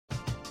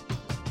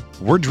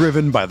We're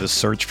driven by the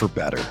search for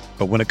better.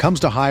 But when it comes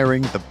to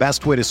hiring, the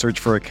best way to search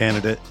for a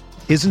candidate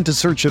isn't to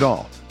search at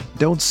all.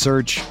 Don't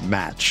search,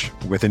 match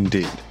with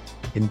Indeed.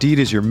 Indeed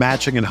is your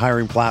matching and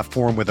hiring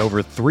platform with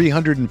over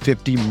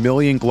 350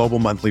 million global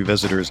monthly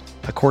visitors,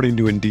 according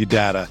to Indeed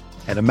data,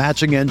 and a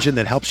matching engine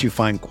that helps you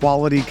find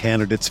quality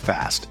candidates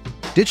fast.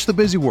 Ditch the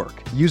busy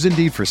work. Use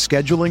Indeed for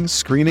scheduling,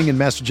 screening, and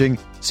messaging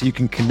so you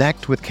can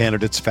connect with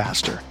candidates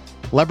faster.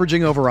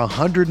 Leveraging over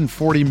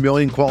 140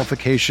 million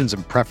qualifications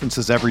and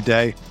preferences every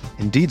day,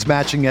 Indeed's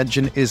matching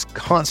engine is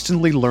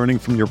constantly learning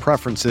from your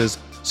preferences,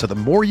 so the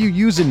more you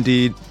use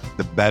Indeed,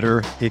 the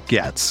better it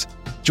gets.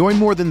 Join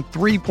more than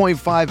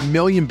 3.5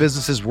 million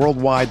businesses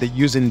worldwide that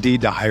use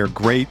Indeed to hire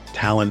great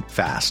talent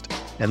fast.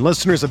 And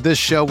listeners of this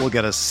show will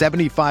get a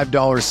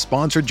 $75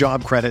 sponsored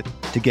job credit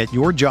to get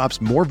your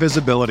jobs more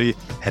visibility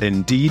at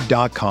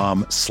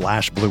Indeed.com/Blue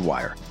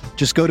Wire.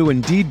 Just go to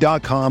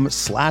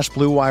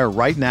Indeed.com/Blue Wire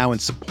right now and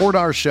support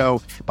our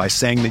show by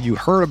saying that you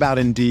heard about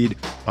Indeed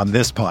on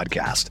this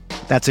podcast.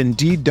 That's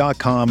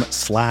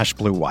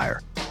Indeed.com/Blue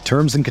Wire.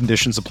 Terms and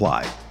conditions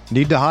apply.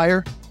 Need to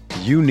hire?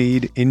 You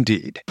need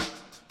Indeed.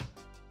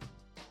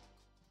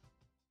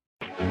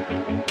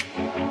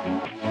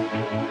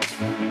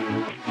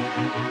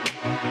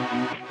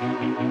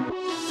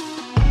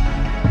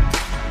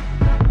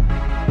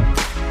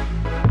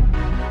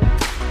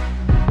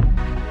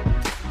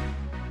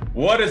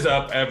 What is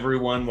up,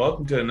 everyone?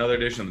 Welcome to another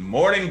edition of the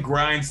Morning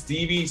Grind.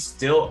 Stevie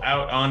still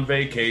out on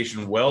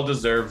vacation,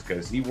 well-deserved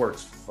because he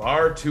works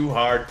far too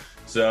hard.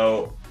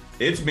 So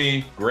it's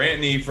me, Grant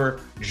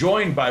Neefer,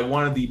 joined by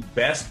one of the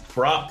best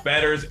prop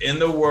bettors in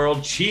the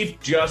world, Chief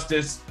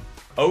Justice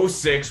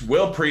 06,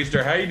 Will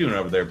Priester. How you doing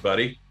over there,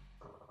 buddy?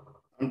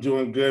 I'm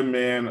doing good,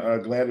 man.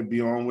 Glad to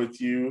be on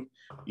with you.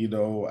 You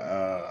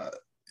know,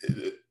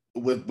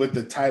 with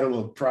the title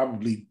of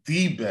probably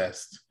the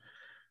best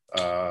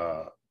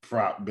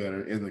prop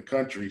better in the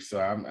country. So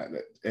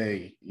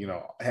hey, you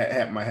know,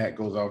 my hat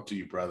goes off to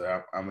you,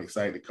 brother. I'm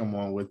excited to come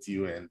on with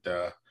you and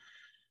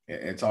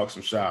talk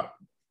some shop.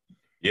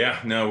 Yeah,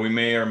 no, we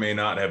may or may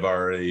not have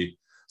already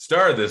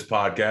started this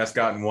podcast,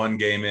 gotten one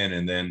game in,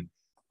 and then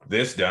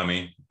this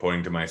dummy,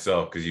 pointing to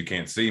myself because you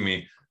can't see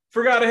me,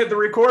 forgot to hit the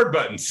record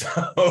button.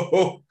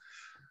 So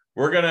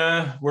we're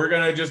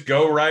gonna just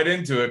go right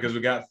into it because we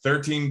got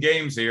 13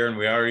 games here and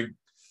we already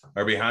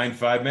are behind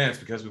 5 minutes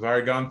because we've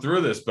already gone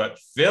through this. But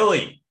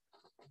Philly,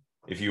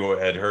 if you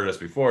had heard us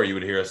before, you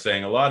would hear us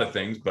saying a lot of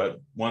things, but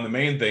one of the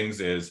main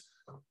things is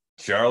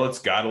Charlotte's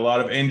got a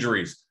lot of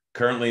injuries.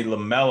 Currently,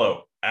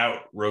 LaMelo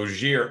out,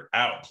 Rozier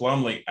out,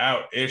 Plumlee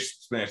out, Ish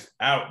Smith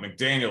out,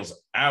 McDaniels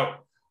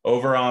out.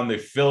 Over on the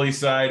Philly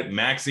side,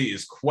 Maxey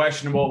is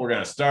questionable. We're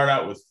going to start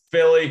out with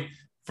Philly.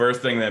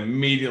 First thing that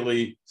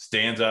immediately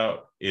stands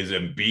out is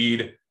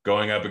Embiid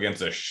going up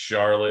against a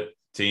Charlotte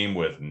team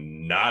with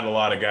not a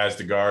lot of guys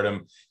to guard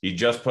him. He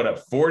just put up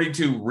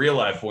 42 real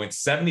life points,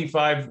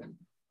 75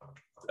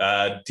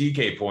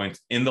 DK points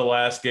in the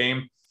last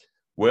game.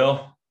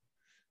 Will,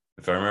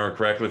 if I remember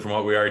correctly from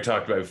what we already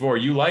talked about before,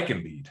 you like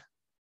Embiid.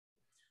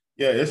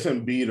 Yeah, it's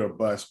Embiid or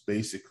bust,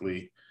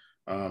 basically.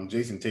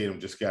 Jason Tatum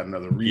just got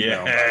another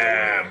rebound.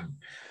 Yeah.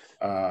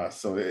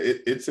 So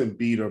it's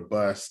Embiid or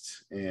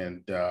bust,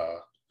 and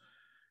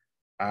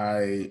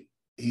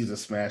he's a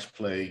smash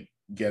play.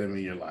 Get him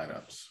in your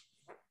lineups.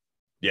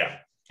 Yeah,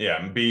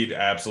 Embiid,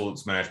 absolute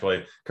smash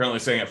play. Currently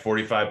sitting at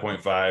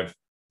 45.5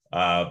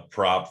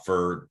 prop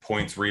for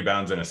points,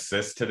 rebounds, and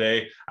assists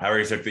today. I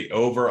already took the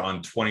over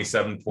on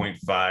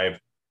 27.5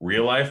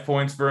 real life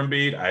points for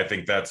Embiid. I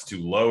think that's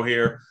too low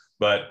here,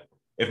 but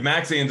if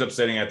Maxey ends up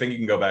sitting, I think you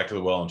can go back to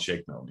the well and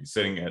shake Milton. He's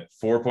sitting at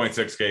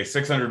 4.6K,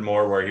 600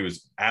 more, where he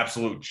was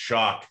absolute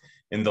chalk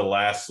in the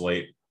last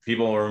slate.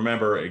 People will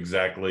remember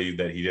exactly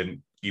that he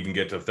didn't even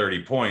get to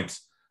 30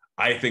 points.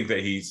 I think that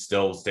he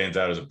still stands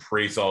out as a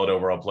pretty solid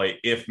overall play.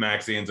 If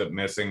Maxey ends up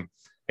missing,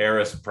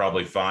 Harris,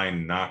 probably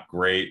fine, not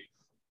great.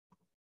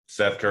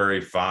 Seth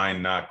Curry,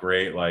 fine, not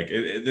great. Like,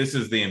 this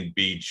is the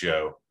Embiid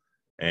show,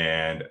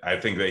 and I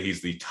think that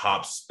he's the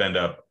top spend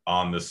up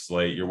on the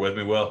slate. You're with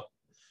me, Will?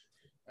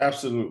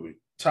 Absolutely.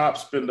 Top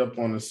spend up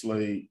on the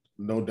slate,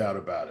 no doubt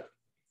about it.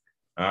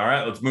 All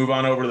right, let's move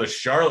on over to the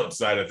Charlotte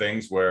side of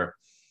things, where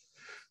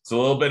it's a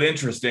little bit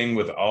interesting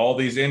with all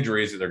these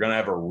injuries that they're going to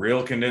have a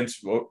real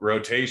condensed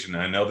rotation.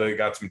 I know they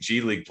got some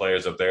G League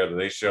players up there that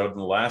they showed in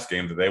the last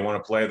game that they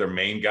want to play their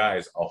main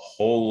guys a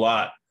whole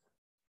lot.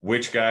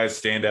 Which guys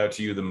stand out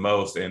to you the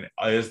most? And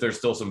is there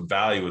still some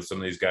value with some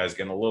of these guys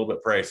getting a little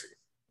bit pricey?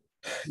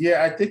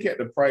 Yeah, I think at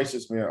the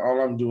prices, man, all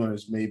I'm doing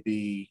is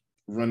maybe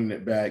running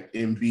it back,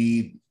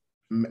 Embiid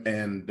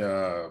and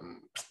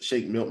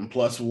Shake Milton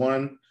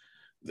 +1.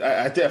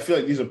 I feel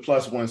like these are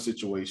 +1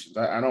 situations.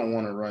 I don't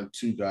want to run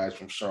two guys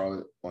from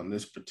Charlotte on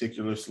this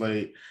particular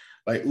slate.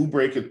 Like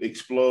Oubre could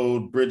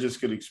explode, Bridges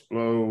could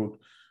explode,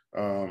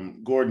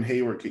 Gordon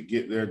Hayward could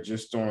get there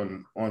just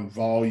on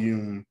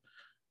volume,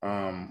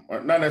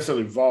 or not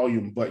necessarily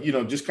volume, but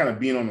just kind of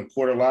being on the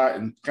court a lot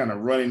and kind of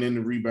running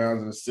into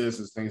rebounds and assists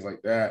and things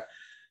like that.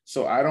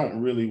 So I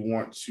don't really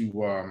want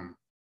to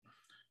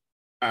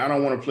I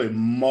don't want to play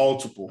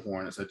multiple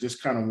Hornets. I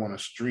just kind of want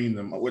to stream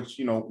them, which,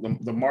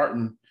 the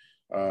Martin,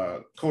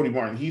 Cody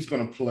Martin, he's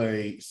going to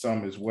play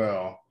some as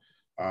well.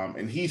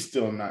 And he's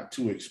still not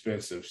too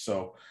expensive.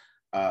 So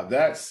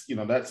that's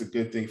a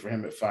good thing for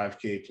him at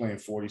 5K playing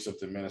 40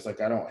 something minutes.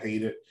 Like, I don't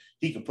hate it.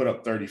 He could put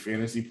up 30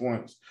 fantasy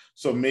points.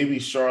 So maybe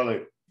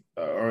Charlotte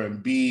or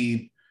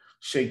Embiid,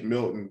 Shake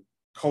Milton,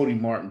 Cody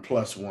Martin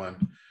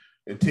 +1,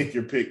 and take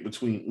your pick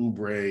between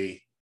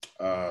Oubre,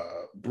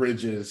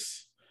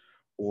 Bridges,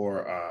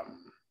 or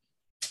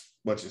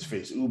what's his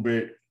face?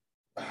 Oubre,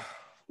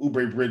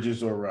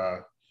 Bridges,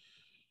 or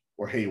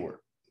Hayward.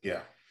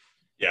 Yeah.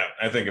 Yeah,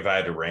 I think if I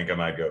had to rank him,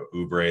 I'd go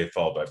Oubre,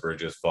 followed by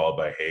Bridges, followed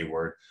by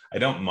Hayward. I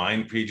don't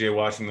mind PJ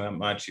Washington that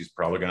much. He's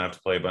probably going to have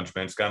to play a bunch of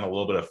minutes. Gotten a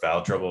little bit of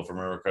foul trouble, if I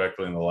remember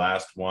correctly, in the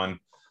last one.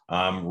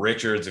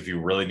 Richards, if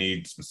you really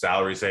need some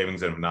salary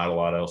savings and if not a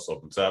lot else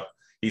opens up,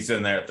 he's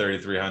sitting there at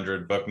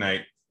 3,300.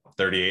 Bouknight,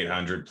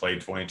 3,800,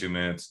 played 22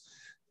 minutes.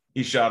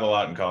 He shot a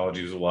lot in college.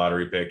 He was a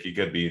lottery pick. He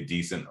could be a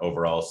decent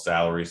overall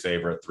salary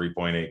saver at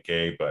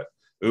 3.8K, but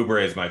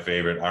Oubre is my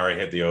favorite. I already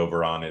hit the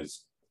over on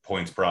his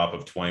points prop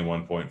of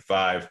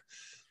 21.5.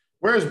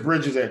 Where's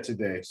Bridges at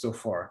today so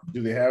far?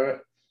 Do they have it?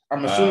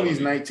 I'm assuming he's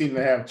 19 and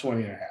a half,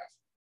 20 and a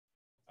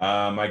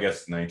half. I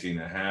guess 19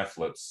 and a half.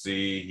 Let's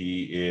see.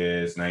 He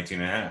is 19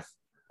 and a half.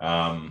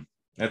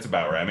 That's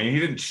about right. I mean,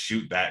 he didn't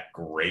shoot that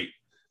great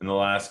in the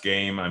last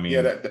game. I mean,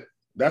 yeah,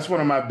 that's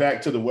one of my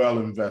back to the well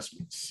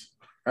investments.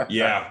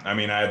 Yeah. I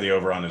mean, I had the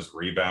over on his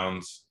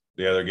rebounds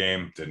the other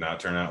game. Did not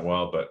turn out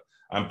well, but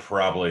I'm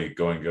probably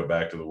going to go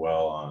back to the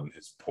well on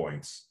his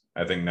points.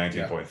 I think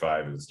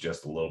 19.5 is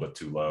just a little bit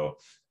too low.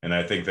 And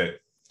I think that,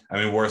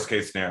 worst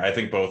case scenario, I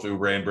think both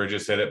Oubre and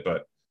Bridges hit it,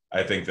 but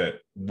I think that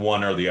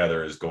one or the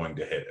other is going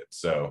to hit it.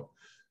 So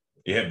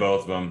you hit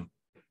both of them,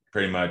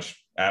 pretty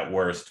much at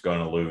worst going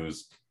to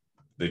lose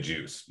the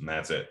juice, and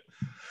that's it.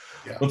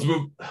 Yeah. Let's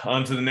move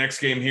on to the next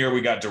game here.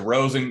 We got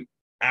DeRozan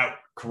out,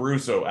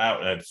 Caruso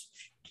out. That's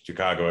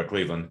Chicago at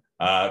Cleveland.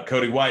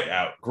 Cody White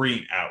out,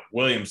 Green out,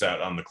 Williams out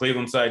on the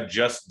Cleveland side.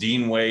 Just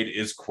Dean Wade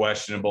is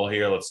questionable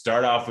here. Let's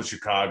start off with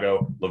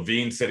Chicago.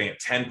 Levine sitting at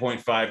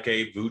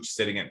 10.5K, Vooch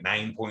sitting at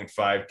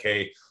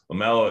 9.5K,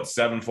 LaMelo at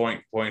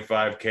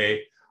 7.5K.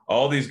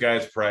 All these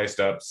guys priced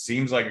up.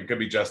 Seems like it could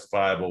be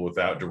justifiable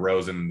without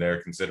DeRozan in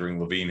there, considering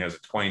Levine has a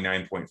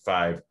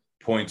 29.5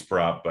 points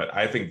prop, but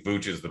I think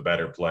Vooch is the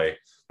better play.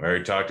 We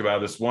already talked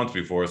about this once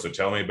before, so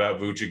tell me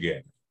about Vooch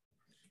again.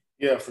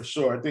 Yeah, for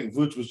sure. I think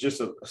Vooch was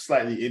just a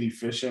slightly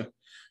inefficient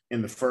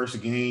in the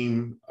first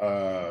game,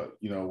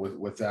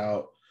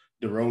 without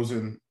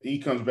DeRozan. He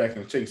comes back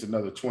and takes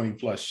another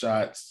 20-plus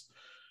shots.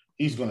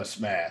 He's going to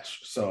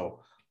smash.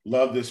 So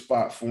love this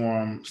spot for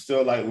him.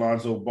 Still like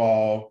Lonzo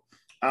Ball.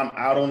 I'm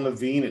out on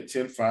Levine at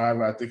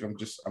 10.5. I think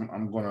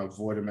I'm going to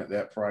avoid him at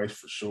that price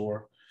for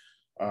sure.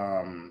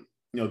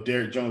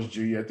 Derrick Jones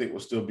Jr. I think will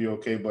still be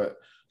okay, but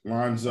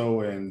Lonzo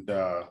and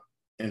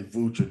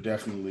Vooch are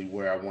definitely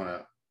where I want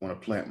to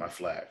plant my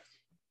flag.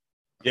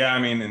 Yeah,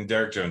 and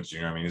Derrick Jones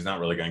Jr., he's not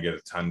really going to get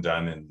a ton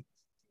done in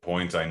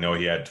points. I know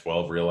he had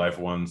 12 real-life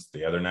ones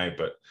the other night,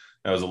 but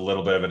that was a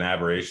little bit of an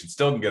aberration.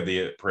 Still can get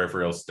the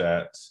peripheral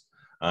stats.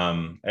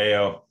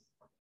 AO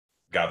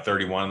got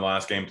 31 in the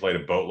last game, played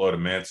a boatload of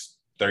minutes,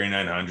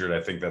 3,900.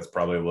 I think that's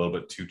probably a little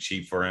bit too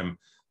cheap for him.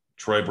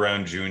 Troy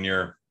Brown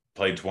Jr.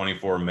 played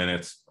 24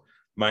 minutes.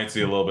 Might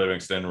see a little bit of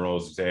extended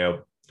roles.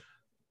 AO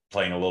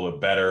playing a little bit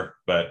better,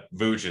 but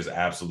Vooch is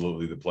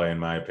absolutely the play in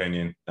my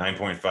opinion.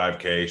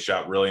 9.5K,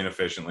 shot really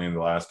inefficiently in the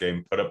last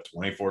game, put up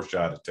 24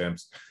 shot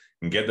attempts,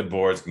 can get the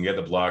boards, can get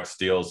the blocks,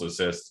 steals,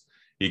 assists.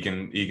 He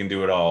can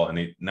do it all. And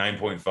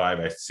 9.5,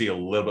 I see a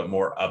little bit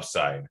more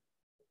upside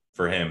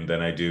for him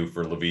than I do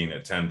for Levine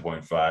at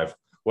 10.5.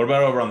 What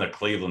about over on the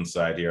Cleveland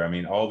side here?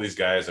 All these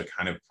guys are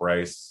kind of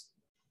priced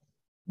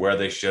where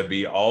they should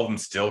be. All of them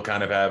still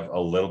kind of have a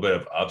little bit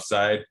of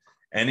upside.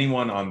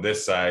 Anyone on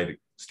this side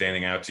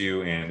standing out to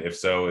you? And if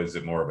so, is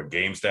it more of a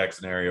game stack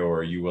scenario, or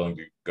are you willing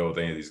to go with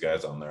any of these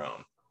guys on their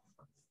own?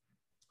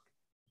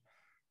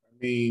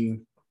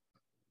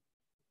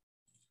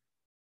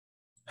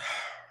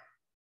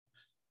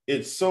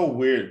 It's so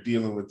weird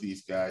dealing with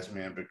these guys,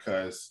 man,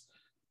 because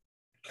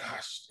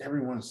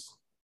everyone's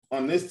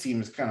on this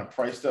team is kind of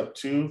priced up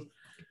too.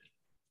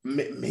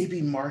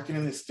 Maybe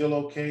marketing is still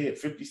okay at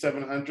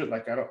 5,700.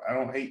 Like, I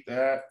don't hate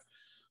that.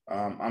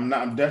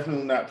 I'm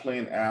definitely not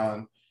playing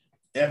Allen.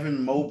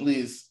 Evan Mobley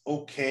is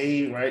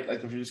okay, right?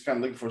 Like, if you're just kind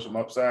of looking for some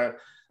upside,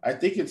 I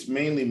think it's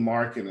mainly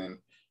marketing,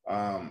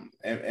 and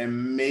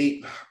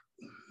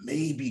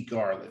maybe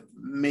Garland,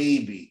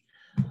 maybe.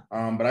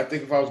 But I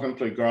think if I was going to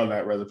play Garland,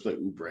 I'd rather play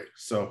Oubre.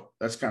 So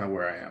that's kind of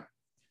where I am.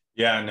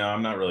 Yeah, no,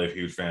 I'm not really a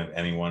huge fan of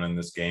anyone in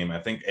this game. I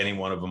think any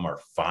one of them are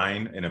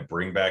fine in a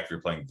bring back if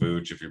you're playing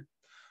Vooch, if you're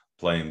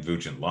playing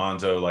Vooch and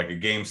Lonzo, like a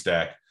game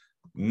stack.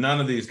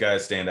 None of these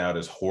guys stand out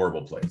as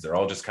horrible plays. They're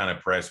all just kind of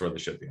priced where they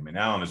should be.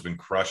 Allen has been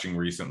crushing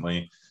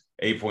recently.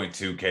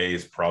 8.2K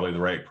is probably the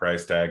right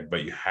price tag,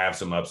 but you have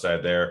some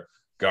upside there.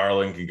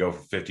 Garland can go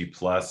for 50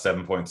 plus,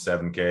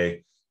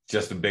 7.7K.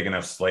 just a big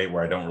enough slate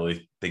where I don't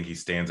really think he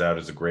stands out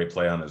as a great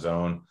play on his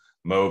own.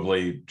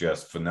 Mobley,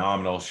 just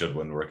phenomenal, should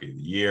win Rookie of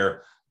the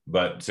Year,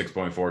 but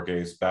 6.4K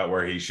is about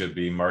where he should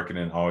be.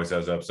 Markkanen always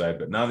has upside,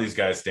 but none of these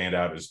guys stand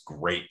out as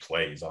great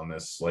plays on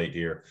this slate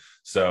here.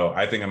 So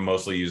I think I'm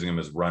mostly using them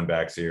as run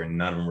backs here, and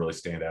none of them really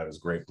stand out as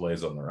great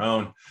plays on their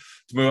own.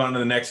 To move on to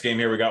the next game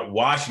here, we got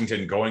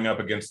Washington going up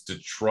against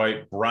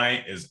Detroit.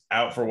 Bryant is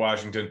out for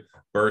Washington.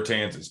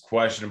 Bertans is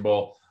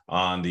questionable.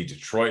 On the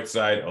Detroit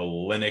side,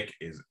 Olynyk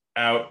is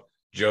out.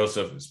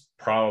 Joseph is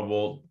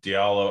probable.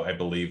 Diallo, I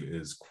believe,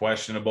 is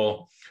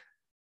questionable.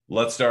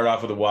 Let's start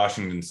off with the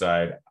Washington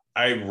side.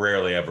 I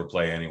rarely ever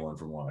play anyone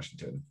from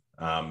Washington.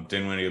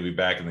 Dinwiddie will be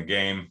back in the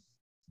game.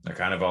 They're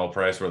kind of all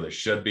priced where they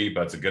should be,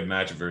 but it's a good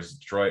matchup versus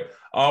Detroit.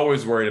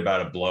 Always worried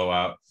about a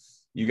blowout.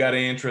 You got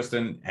any interest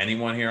in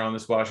anyone here on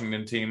this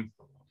Washington team?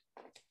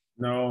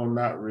 No,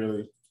 not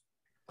really.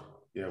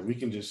 Yeah, we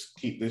can just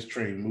keep this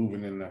train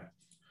moving in the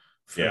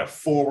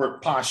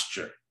forward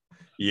posture.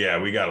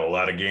 Yeah, we got a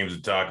lot of games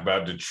to talk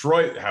about.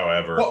 Detroit,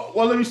 however.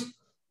 Well,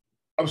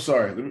 I'm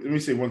sorry. Let me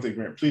say one thing,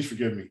 Grant. Please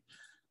forgive me.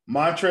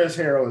 Montrezl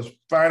Harrell is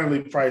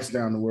finally priced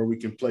down to where we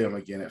can play him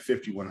again at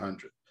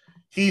 5,100.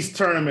 He's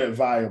tournament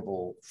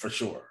viable for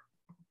sure.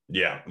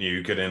 Yeah,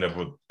 you could end up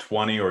with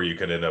 20 or you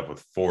could end up with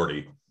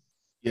 40.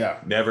 Yeah.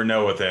 Never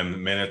know with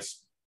him.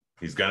 Minutes,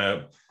 he's going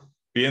to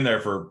be in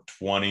there for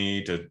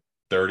 20 to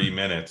 30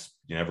 minutes.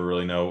 You never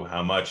really know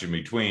how much in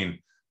between,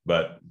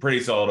 but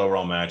pretty solid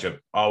overall matchup.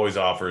 Always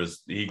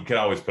offers. He can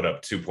always put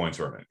up 2 points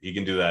per minute. He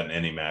can do that in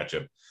any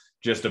matchup.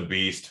 Just a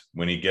beast.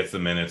 When he gets the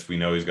minutes, we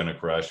know he's going to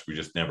crush. We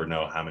just never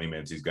know how many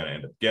minutes he's going to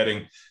end up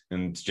getting.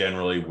 And it's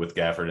generally with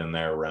Gafford in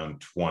there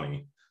around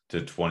 20 to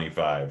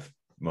 25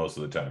 most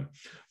of the time.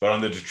 But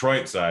on the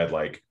Detroit side,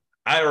 like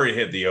I already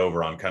hit the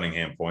over on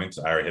Cunningham points.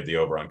 I already hit the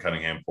over on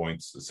Cunningham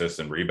points, assists,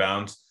 and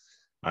rebounds.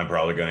 I'm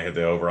probably going to hit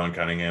the over on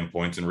Cunningham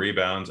points and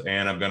rebounds,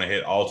 and I'm going to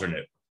hit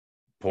alternate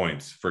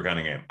points for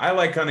Cunningham. I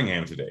like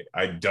Cunningham today.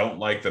 I don't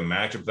like the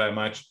matchup that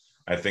much.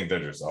 I think that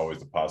there's always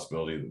the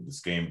possibility that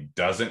this game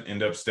doesn't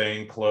end up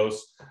staying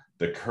close.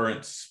 The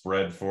current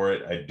spread for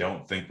it, I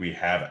don't think we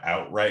have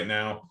out right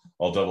now.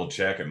 I'll double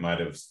check. It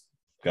might have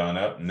gone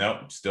up.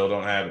 Nope, still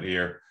don't have it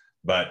here.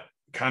 But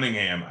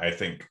Cunningham, I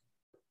think,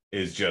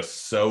 is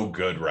just so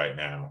good right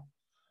now.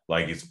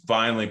 Like he's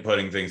finally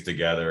putting things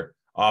together,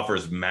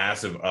 offers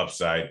massive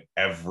upside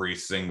every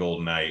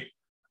single night.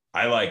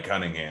 I like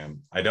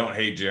Cunningham. I don't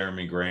hate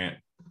Jeremy Grant,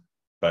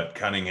 but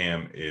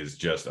Cunningham is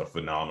just a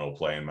phenomenal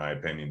play, in my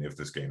opinion, if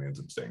this game ends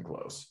up staying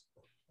close.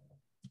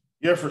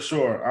 Yeah, for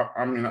sure.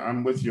 I mean,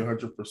 I'm with you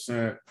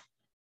 100%.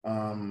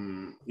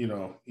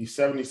 He's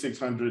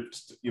 7,600.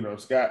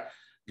 It's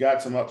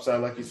got some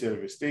upside. Like you said,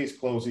 if it stays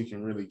close, he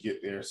can really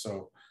get there.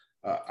 So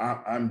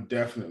I'm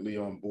definitely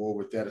on board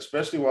with that,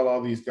 especially while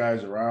all these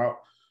guys are out.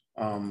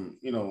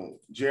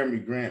 Jeremy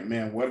Grant,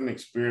 man, what an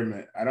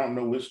experiment. I don't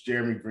know which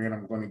Jeremy Grant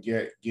I'm going to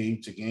get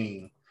game to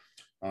game.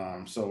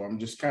 So I'm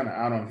just kind of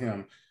out on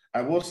him.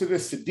 I will say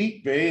this,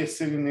 Saddiq Bey is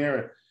sitting there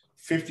at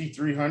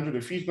 5,300.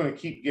 If he's going to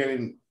keep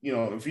getting,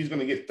 if he's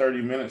going to get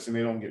 30 minutes and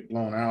they don't get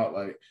blown out,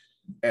 like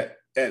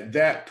at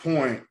that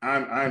point,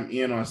 I'm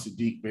in on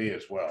Saddiq Bey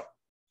as well.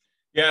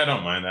 Yeah, I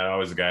don't mind that.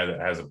 Always a guy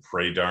that has a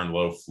pretty darn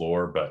low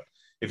floor, but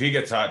if he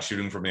gets hot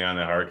shooting from beyond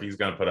the arc, he's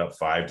going to put up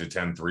 5 to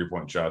 10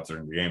 3-point shots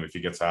during the game. If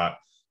he gets hot,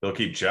 he'll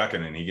keep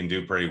chucking and he can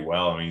do pretty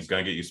well. I mean, he's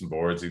going to get you some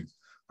boards. He's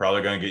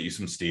probably going to get you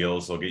some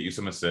steals. He'll get you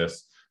some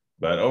assists.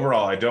 But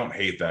overall, I don't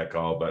hate that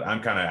call, but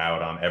I'm kind of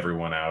out on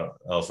everyone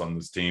else on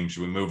this team.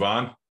 Should we move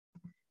on?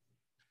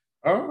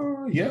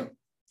 Yeah,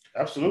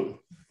 absolutely.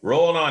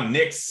 Rolling on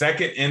Nick's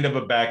second end of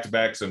a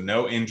back-to-back, so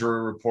no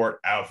injury report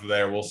out for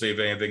there. We'll see if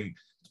anything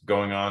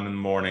going on in the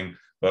morning.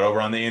 But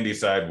over on the Indy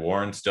side,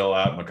 Warren's still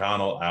out.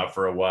 McConnell out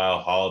for a while.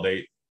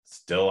 Holiday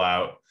still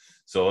out.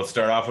 So let's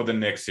start off with the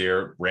Knicks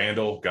here.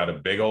 Randall got a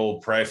big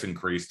old price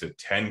increase to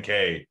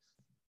 $10K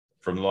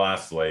from the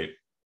last slate.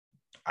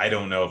 I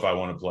don't know if I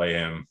want to play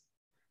him.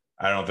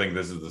 I don't think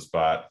this is the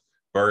spot.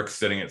 Burke's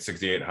sitting at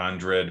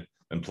 6,800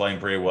 and playing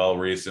pretty well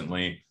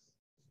recently.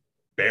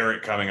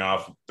 Barrett coming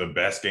off the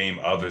best game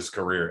of his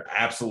career.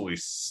 Absolutely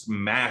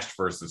smashed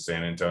versus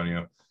San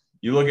Antonio.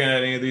 You looking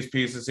at any of these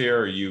pieces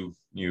here, or you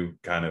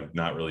kind of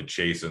not really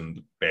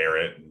chasing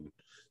Barrett and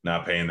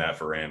not paying that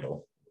for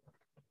Randall?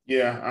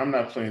 Yeah, I'm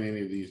not playing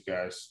any of these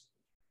guys.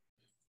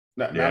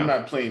 I'm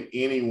not playing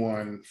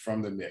anyone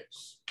from the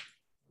Knicks.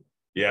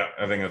 Yeah,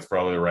 I think that's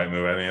probably the right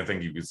move. I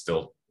think you could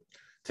still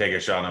take a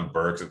shot on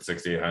Burks at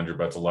 6,800,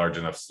 but it's a large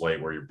enough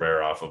slate where you're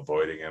better off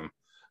avoiding him.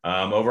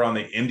 Over on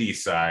the Indy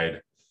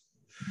side,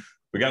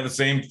 we got the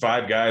same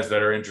 5 guys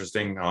that are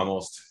interesting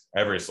almost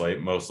every slate,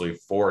 mostly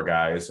 4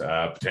 guys.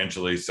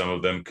 Potentially some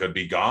of them could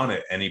be gone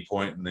at any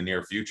point in the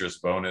near future.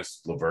 Sabonis,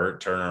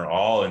 LeVert, Turner,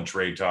 all in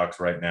trade talks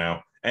right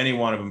now. Any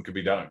one of them could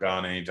be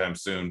gone anytime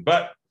soon,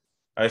 but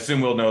I assume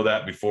we'll know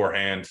that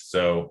beforehand.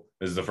 So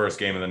this is the first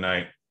game of the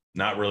night.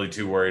 Not really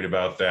too worried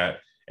about that.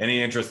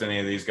 Any interest in any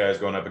of these guys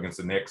going up against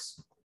the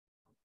Knicks?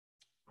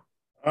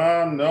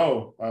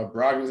 No.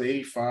 Brogdon's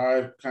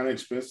 85, kind of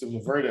expensive.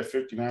 LeVert at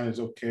 59 is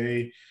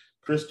okay.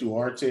 Chris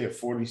Duarte at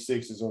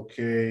 46 is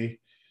okay,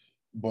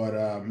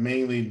 but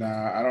mainly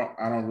I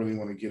don't really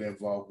want to get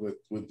involved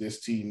with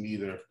this team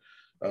either.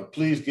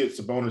 Please get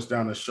Sabonis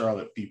down to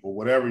Charlotte, people.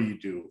 Whatever you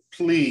do,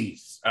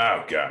 please.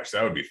 Oh gosh,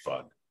 that would be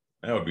fun.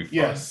 That would be fun.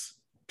 Yes,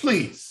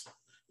 please.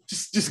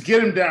 Just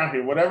get him down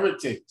here, whatever it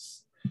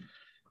takes.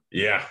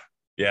 Yeah.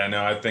 Yeah,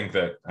 no, I think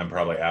that I'm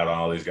probably out on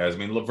all these guys. I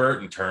mean,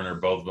 LeVert and Turner,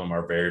 both of them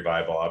are very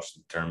viable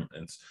options.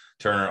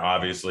 Turner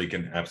obviously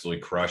can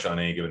absolutely crush on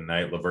any given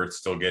night. LeVert's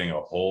still getting a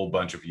whole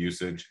bunch of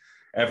usage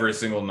every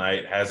single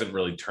night. Hasn't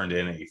really turned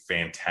in a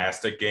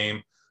fantastic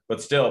game,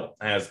 but still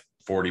has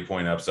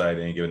 40-point upside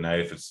any given night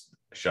if its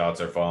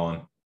shots are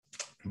falling.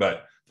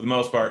 But for the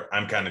most part,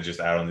 I'm kind of just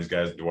out on these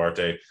guys.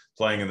 Duarte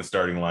playing in the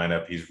starting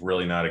lineup. He's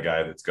really not a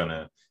guy that's going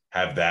to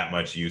have that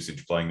much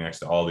usage playing next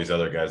to all these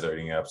other guys that are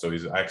eating up. So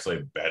he's actually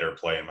a better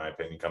play, in my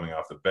opinion, coming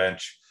off the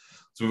bench.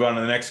 Let's move on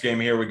to the next game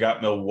here. We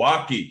got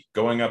Milwaukee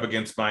going up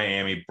against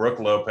Miami. Brook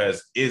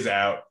Lopez is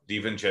out.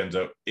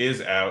 DiVincenzo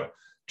is out.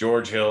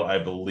 George Hill, I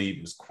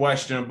believe, is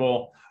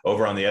questionable.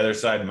 Over on the other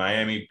side,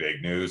 Miami,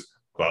 big news.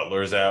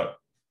 Butler's out.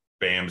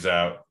 Bam's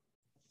out.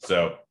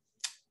 So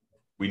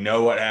we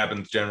know what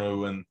happens generally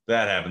when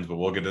that happens, but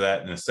we'll get to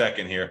that in a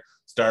second here.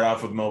 Start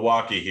off with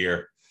Milwaukee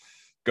here.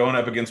 Going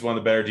up against one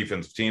of the better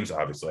defensive teams,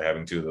 obviously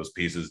having two of those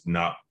pieces,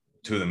 not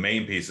two of the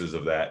main pieces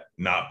of that,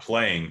 not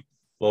playing, a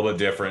little bit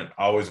different.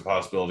 Always a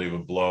possibility of a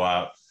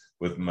blowout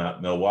with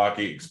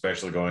Milwaukee,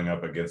 especially going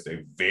up against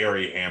a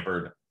very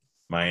hampered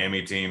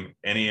Miami team.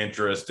 Any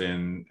interest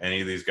in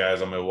any of these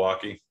guys on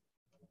Milwaukee?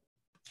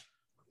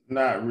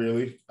 Not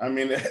really. I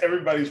mean,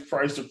 everybody's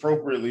priced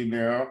appropriately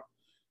now.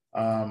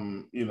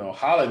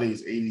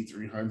 Holiday's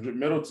 8,300,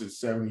 Middleton's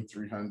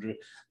 7,300.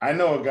 I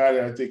know a guy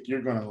that I think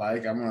you're gonna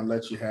like. I'm gonna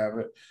let you have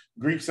it.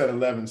 Greek's at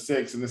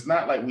 11,600, and it's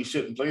not like we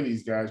shouldn't play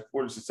these guys.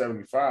 Porter's at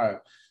 75,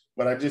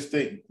 but I just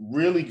think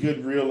really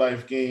good real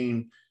life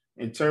game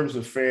in terms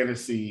of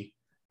fantasy.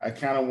 I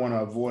kind of want to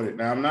avoid it.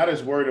 Now I'm not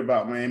as worried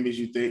about Miami as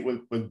you think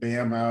with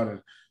Bam out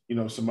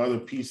and some other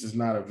pieces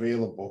not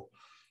available.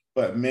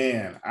 But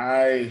man,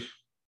 I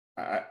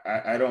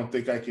don't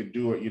think I could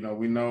do it.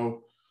 We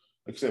know.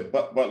 Except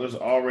Butler's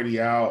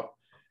already out.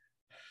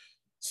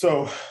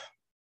 So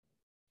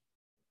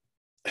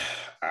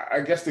I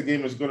guess the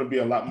game is going to be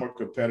a lot more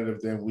competitive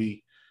than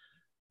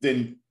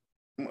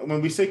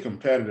when we say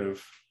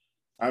competitive,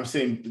 I'm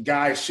saying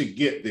guys should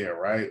get there,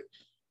 right?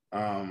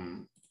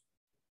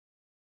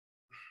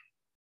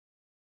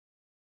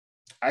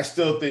 I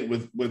still think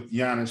with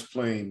Giannis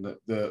playing,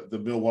 the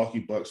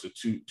Milwaukee Bucks are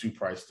too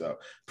priced up.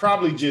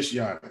 Probably just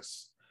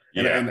Giannis.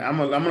 Yeah. And I'm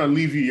gonna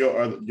leave you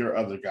your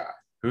other guy.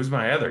 Who's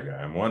my other guy?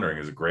 I'm wondering.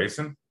 Is it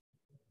Grayson?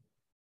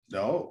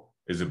 No.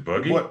 Is it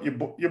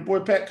Boogie? Your boy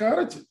Pat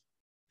Connaughton.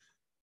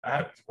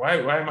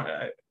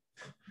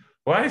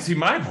 Why is he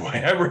my boy?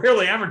 I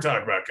rarely ever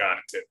talk about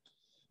Connaughton.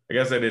 I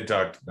guess I did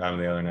talk about him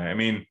the other night. I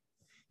mean,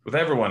 with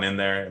everyone in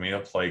there, I mean,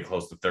 he'll play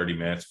close to 30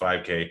 minutes,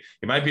 5K.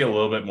 He might be a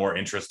little bit more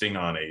interesting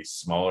on a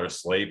smaller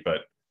slate,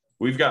 but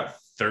we've got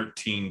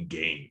 13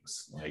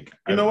 games.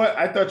 You know what?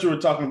 I thought you were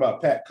talking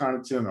about Pat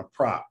Connaughton and a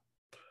prop.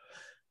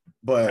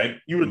 But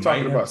you were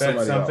talking about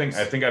something else.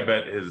 I think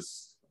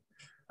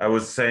I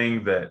was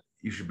saying that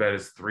you should bet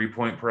his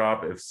 3-point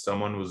prop if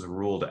someone was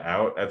ruled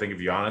out. I think if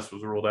Giannis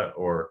was ruled out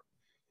or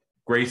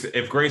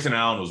if Grayson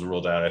Allen was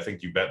ruled out, I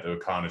think you bet the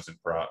Connaughton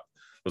prop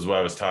was what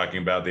I was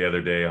talking about the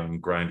other day on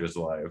Grinders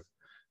Live.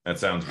 That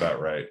sounds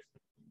about right.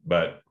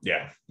 But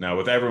yeah, now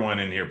with everyone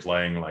in here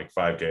playing like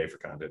 5K for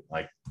content,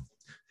 like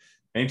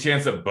any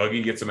chance that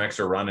Boogie gets some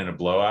extra run in a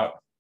blowout?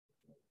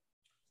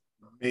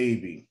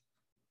 Maybe.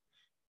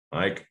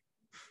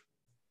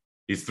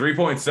 He's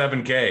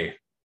 3.7K.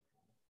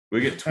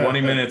 We get 20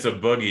 minutes of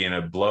Boogie in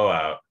a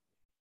blowout.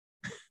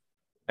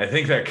 I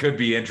think that could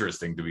be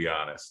interesting, to be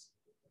honest.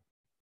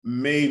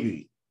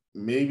 Maybe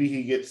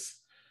he gets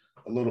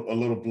a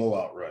little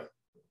blowout run.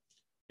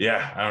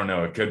 Yeah, I don't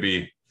know. It could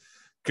be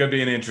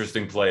an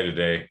interesting play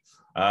today.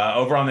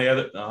 Over on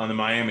the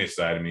Miami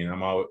side, I mean,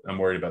 I'm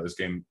worried about this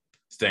game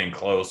staying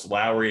close.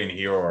 Lowry and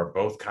Hero are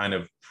both kind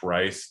of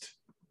priced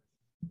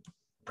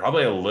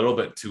probably a little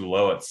bit too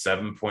low at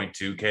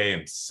 7.2K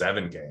and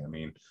 7K. I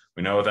mean,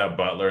 we know without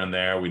Butler in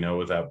there, we know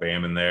without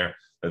Bam in there,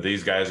 that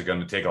these guys are going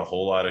to take a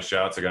whole lot of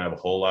shots. They're going to have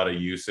a whole lot of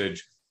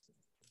usage.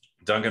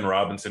 Duncan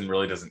Robinson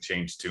really doesn't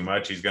change too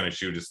much. He's going to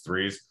shoot his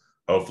threes.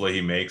 Hopefully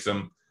he makes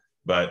them.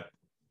 But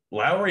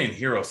Lowry and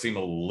Hero seem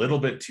a little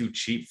bit too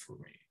cheap for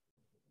me.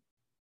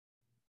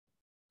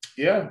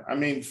 Yeah, I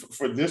mean,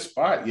 for this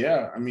spot,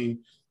 yeah. I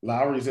mean,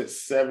 Lowry's at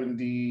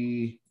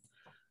 72,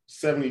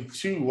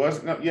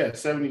 wasn't it? Yeah,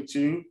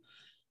 72.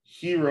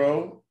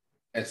 Hero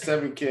at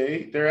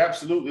 7K. They're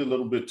absolutely a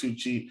little bit too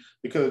cheap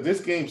because if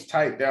this game's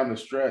tight down the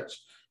stretch,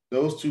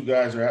 those two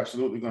guys are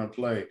absolutely going to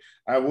play.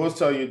 I will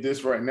tell you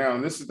this right now,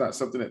 and this is not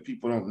something that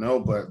people don't know,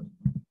 but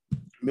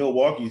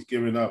Milwaukee's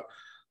giving up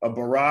a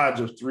barrage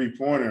of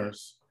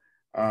three-pointers.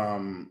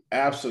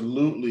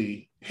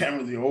 Absolutely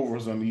hammer the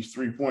overs on these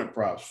 3-point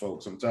props,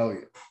 folks. I'm telling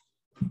you.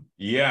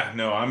 Yeah,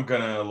 no, I'm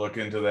going to look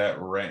into that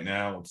right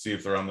now. Let's see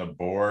if they're on the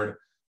board.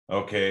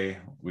 Okay,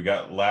 we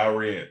got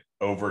Lowry at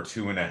over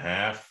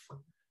 2.5.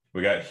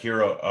 We got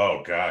Hero.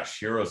 Oh gosh,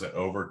 Hero's at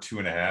over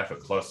 2.5 at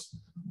plus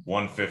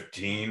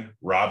 115.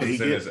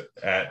 Robinson is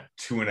at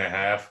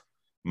 2.5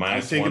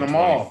 minus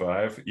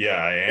 125. Yeah,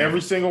 I am. Every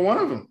single one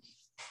of them.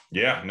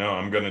 Yeah, no,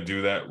 I'm going to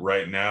do that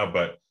right now.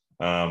 But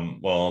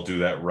I'll do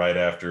that right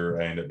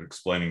after I end up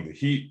explaining the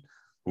Heat,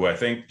 who I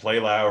think play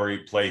Lowry,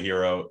 play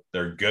Hero.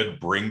 They're good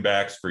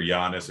bringbacks for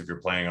Giannis if you're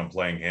planning on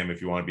playing him.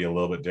 If you want to be a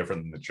little bit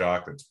different than the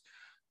chalk, that's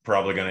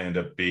probably going to end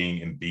up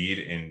being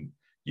Embiid and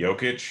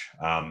Jokic.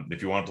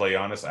 If you want to play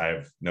Giannis, I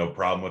have no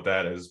problem with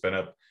that. It's been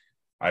up.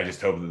 I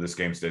just hope that this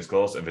game stays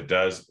close. If it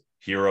does,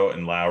 Hero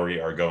and Lowry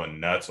are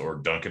going nuts, or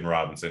Duncan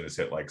Robinson has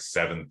hit like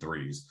 7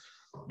 threes.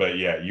 But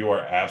yeah, you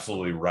are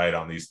absolutely right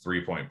on these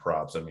 3-point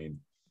props. I mean,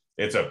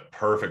 it's a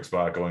perfect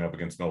spot going up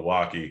against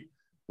Milwaukee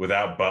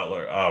without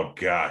Butler. Oh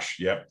gosh.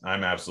 Yep.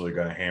 I'm absolutely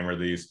going to hammer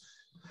these.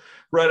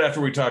 Right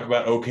after we talk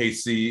about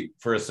OKC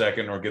for a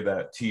second, or get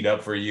that teed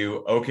up for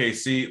you.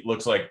 OKC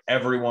looks like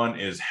everyone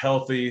is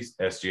healthy.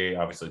 SGA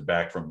obviously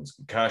back from his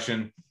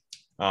concussion.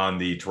 On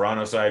the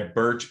Toronto side,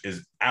 Birch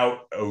is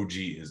out. OG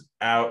is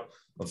out.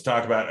 Let's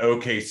talk about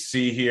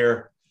OKC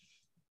here.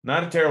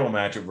 Not a terrible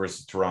matchup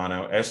versus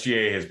Toronto.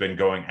 SGA has been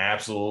going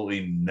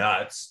absolutely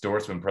nuts.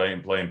 Dort's been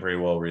playing pretty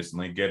well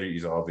recently.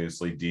 Giddey's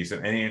obviously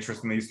decent. Any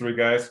interest in these three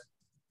guys?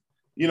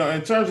 You know,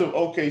 in terms of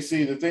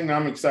OKC, the thing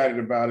I'm excited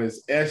about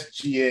is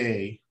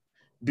SGA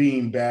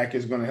being back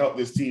is going to help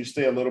this team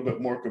stay a little bit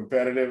more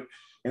competitive.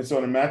 And so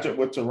in a matchup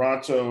with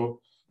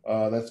Toronto,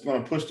 that's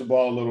going to push the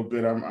ball a little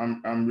bit.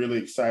 I'm really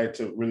excited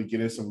to really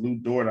get in some Lou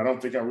Dort. I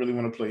don't think I really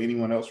want to play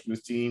anyone else from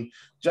this team.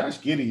 Josh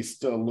Giddey is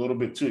still a little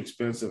bit too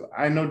expensive.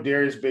 I know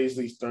Darius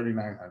Bazley's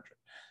 $3,900.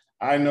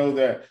 I know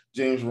that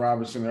James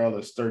Robinson Earl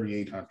is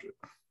 $3,800.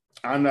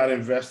 I'm not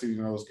investing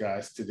in those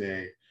guys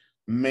today.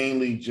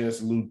 Mainly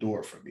just Lou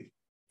Dort for me.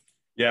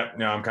 Yeah,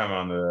 no, I'm kind of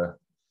on the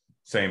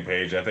same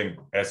page. I think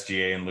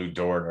SGA and Lou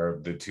Dort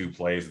are the two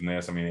plays in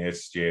this. I mean,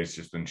 SGA has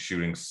just been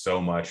shooting so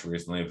much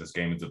recently. If this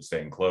game ends up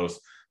staying close,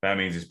 that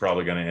means he's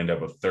probably going to end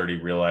up with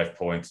 30 real life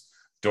points.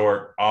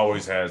 Dort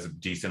always has a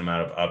decent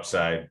amount of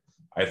upside.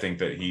 I think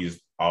that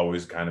he's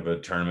always kind of a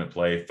tournament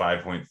play.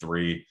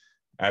 5.3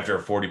 after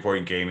a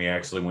 40-point game, he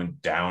actually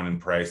went down in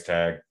price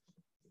tag.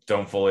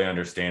 Don't fully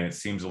understand. It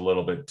seems a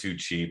little bit too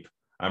cheap.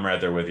 I'm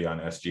right there with you on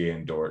SGA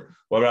and Dort.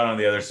 What about on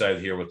the other side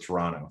here with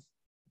Toronto?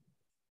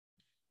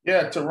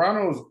 Yeah,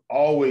 Toronto is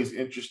always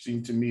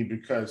interesting to me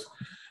because,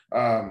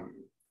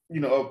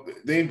 you know,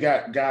 they've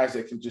got guys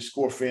that can just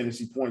score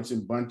fantasy points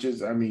in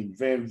bunches. I mean,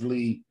 Van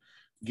Vliet,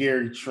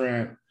 Gary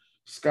Trent,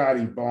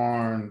 Scotty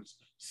Barnes,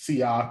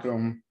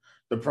 Siakam.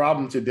 The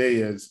problem today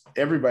is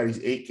everybody's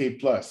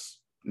 8K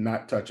plus,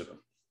 not touching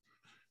them.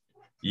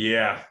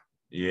 Yeah.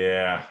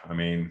 I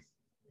mean,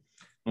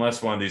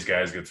 unless one of these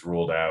guys gets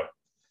ruled out,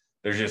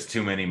 there's just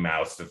too many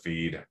mouths to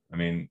feed. I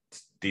mean, it's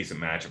a decent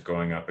matchup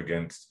going up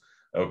against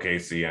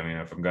OKC. I mean,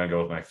 if I'm going to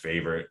go with my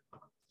favorite,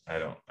 I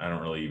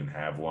don't really even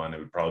have one. It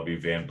would probably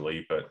be Van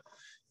Vliet, but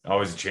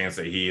always a chance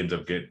that he ends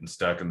up getting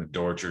stuck in the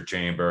torture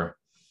chamber.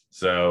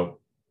 So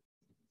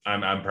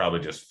I'm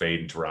probably just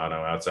fading Toronto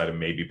outside of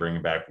maybe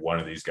bringing back one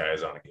of these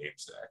guys on a game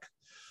stack.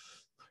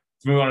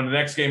 Let's move on to the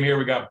next game here.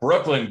 We got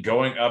Brooklyn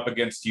going up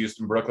against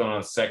Houston. Brooklyn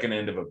on the second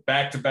end of a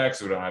back-to-back,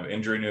 so we don't have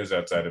injury news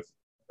outside of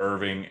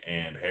Irving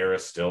and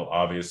Harris still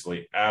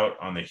obviously out.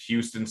 On the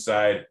Houston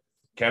side,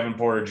 Kevin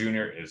Porter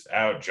Jr. is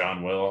out.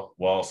 John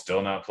Wall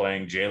still not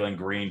playing. Jalen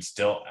Green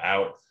still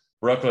out.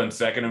 Brooklyn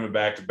second in a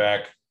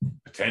back-to-back.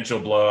 Potential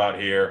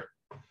blowout here.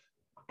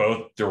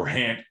 Both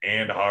Durant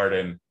and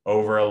Harden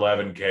over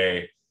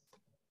 11K.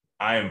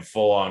 I am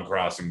full on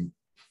crossing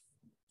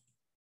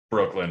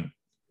Brooklyn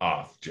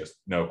off. Just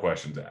no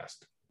questions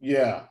asked.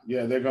 Yeah,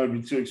 they're going to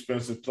be too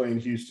expensive playing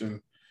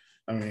Houston.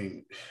 I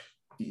mean,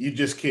 you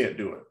just can't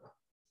do it.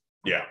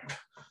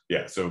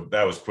 Yeah. So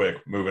that was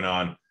quick. Moving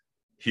on.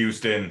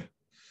 Houston,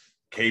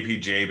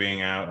 KPJ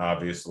being out,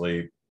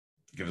 obviously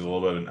gives a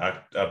little bit of an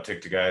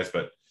uptick to guys,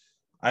 but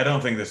I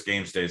don't think this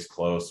game stays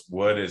close.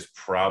 Wood is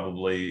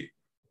probably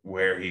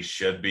where he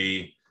should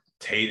be.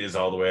 Tate is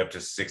all the way up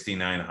to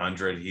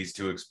 6,900. He's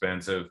too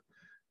expensive.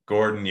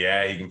 Gordon,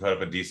 yeah, he can put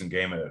up a decent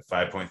game at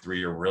 5.3.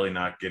 You're really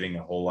not getting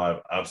a whole lot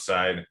of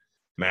upside.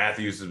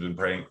 Matthews has been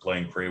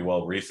playing pretty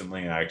well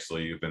recently.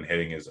 Actually, you've been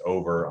hitting his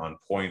over on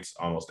points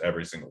almost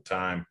every single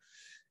time.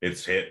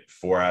 It's hit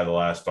 4 out of the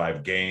last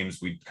 5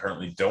 games. We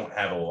currently don't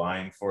have a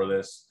line for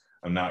this.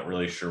 I'm not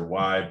really sure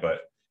why,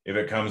 but if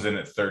it comes in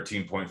at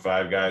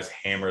 13.5, guys,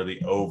 hammer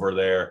the over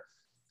there.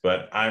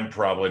 But I'm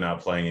probably not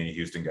playing any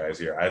Houston guys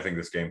here. I think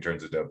this game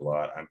turns into a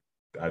blowout.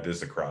 This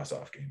is a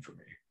cross-off game for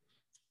me.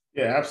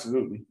 Yeah,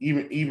 absolutely.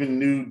 Even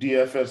new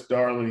DFS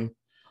darling,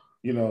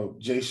 you know,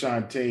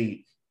 Jayshawn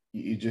Tate,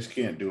 you just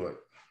can't do it.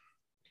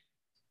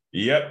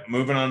 Yep.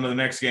 Moving on to the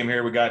next game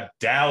here, we got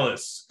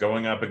Dallas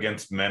going up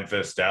against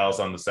Memphis. Dallas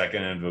on the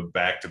second end of a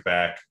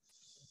back-to-back.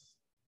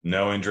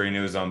 No injury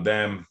news on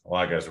them. A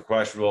lot of guys were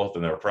questionable.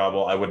 Then they were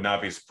probable. I would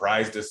not be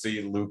surprised to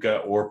see Luka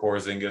or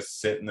Porzingis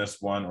sit in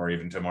this one, or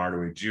even Tim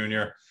Hardaway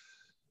Jr.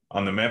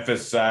 On the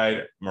Memphis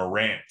side,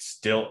 Morant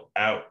still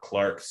out.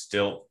 Clark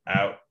still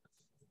out.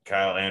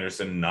 Kyle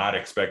Anderson not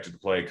expected to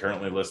play,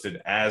 currently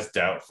listed as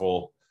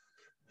doubtful.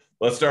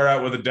 Let's start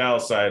out with the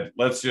Dallas side.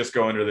 Let's just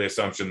go under the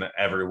assumption that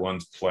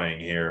everyone's playing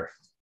here.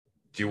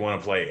 Do you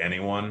want to play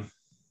anyone?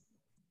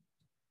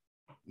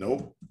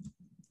 Nope.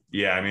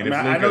 Yeah, I mean,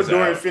 I know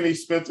Dorian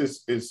Finney-Smith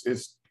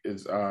is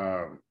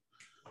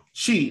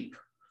cheap,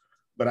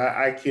 but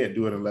I can't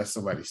do it unless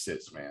somebody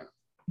sits, man.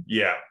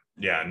 Yeah,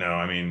 no,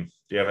 I mean,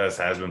 DFS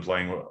has been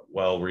playing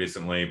well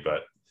recently,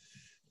 but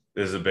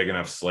this is a big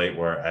enough slate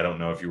where I don't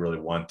know if you really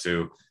want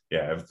to.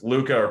 Yeah, if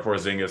Luka or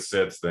Porzingis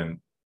sits,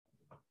 then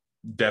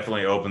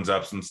definitely opens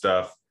up some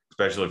stuff,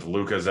 especially if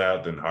Luka's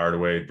out, then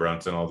Hardaway,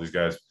 Brunson, all these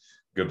guys,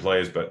 good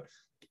plays, but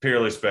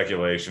purely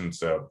speculation.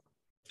 So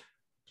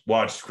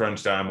watch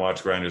Crunch Time,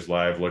 watch Grinders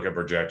Live, look at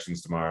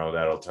projections tomorrow.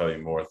 That'll tell you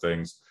more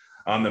things.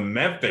 On the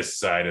Memphis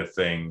side of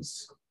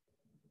things,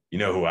 you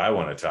know who I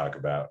want to talk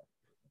about?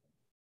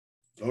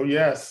 Oh,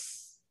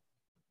 yes.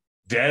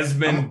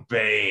 Desmond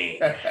Bane.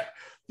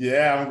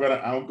 Yeah,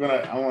 I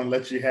want to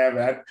let you have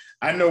it.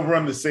 I know we're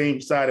on the same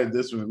side of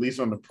this one, at least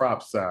on the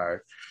prop side.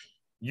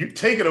 You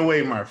take it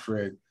away, my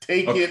friend.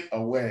 Take it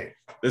away.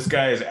 This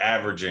guy is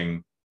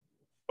averaging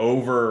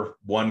over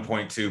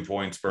 1.2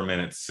 points per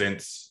minute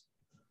since,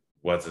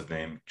 what's his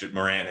name?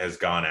 Morant has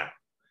gone out.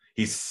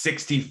 He's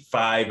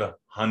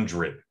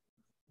 6,500.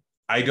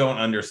 I don't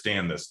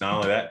understand this. Not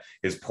only that,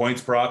 his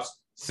points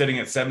props sitting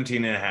at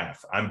 17.5.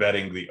 I'm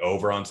betting the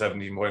over on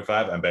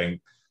 17.5. I'm betting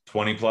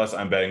 20 plus.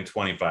 I'm betting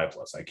 25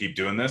 plus. I keep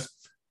doing this.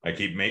 I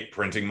keep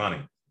printing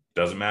money.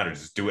 Doesn't matter.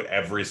 Just do it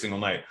every single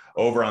night.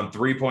 Over on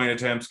 3-point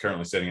attempts,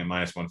 currently sitting at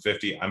minus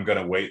 150. I'm going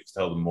to wait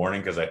till the morning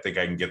because I think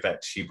I can get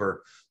that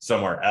cheaper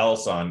somewhere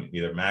else on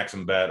either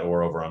Maxim Bet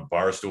or over on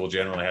Barstool.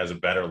 Generally has a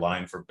better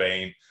line for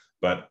Bane,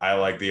 but I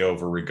like the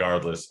over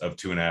regardless of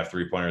 2.5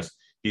 3-pointers.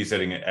 He's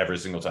hitting it every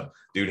single time.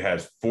 Dude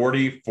has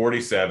 40,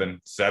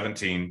 47,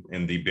 17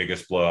 in the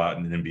biggest blowout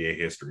in NBA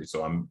history.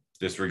 So I'm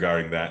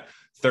disregarding that.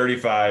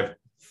 35,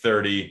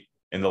 30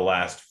 in the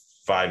last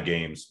 5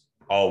 games,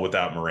 all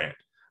without Morant.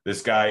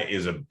 This guy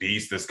is a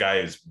beast. This guy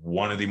is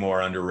one of the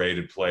more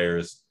underrated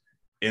players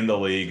in the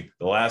league.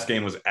 The last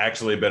game was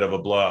actually a bit of a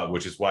blowout,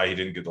 which is why he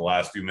didn't get the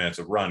last few minutes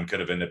of run. Could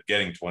have ended up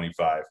getting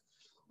 25.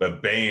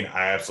 But Bane,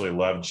 I absolutely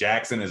love.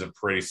 Jackson is a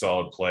pretty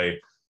solid play.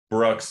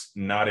 Brooks,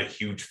 not a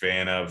huge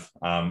fan of.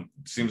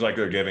 Seems like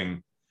they're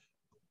giving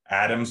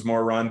Adams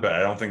more run, but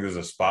I don't think there's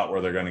a spot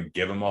where they're going to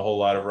give him a whole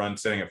lot of run.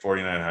 Sitting at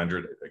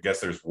 4,900, I guess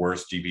there's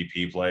worse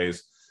GPP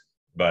plays,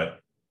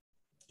 but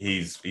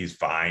he's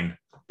fine.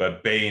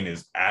 But Bane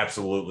is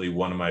absolutely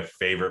one of my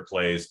favorite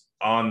plays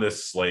on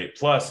this slate.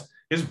 Plus,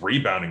 his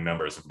rebounding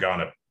numbers have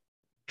gone up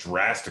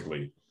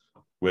drastically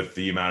with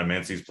the amount of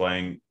minutes he's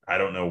playing. I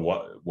don't know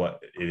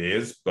what it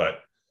is,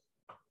 but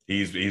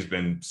he's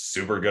been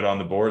super good on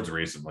the boards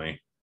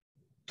recently.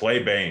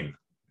 Play Bane.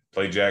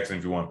 Play Jackson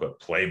if you want,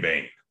 but play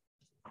Bane.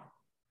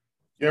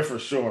 Yeah, for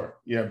sure.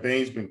 Yeah,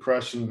 Bane's been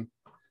crushing.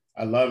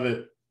 I love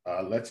it.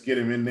 Let's get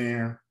him in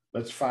there.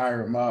 Let's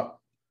fire him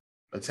up.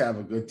 Let's have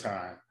a good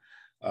time.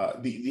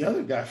 The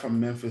other guy from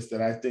Memphis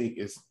that I think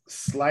is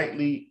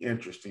slightly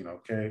interesting,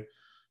 okay,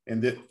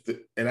 and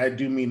and I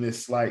do mean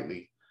this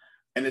slightly,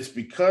 and it's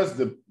because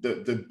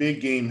the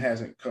big game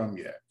hasn't come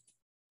yet.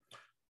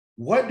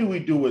 What do we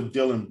do with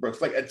Dillon Brooks?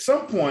 Like at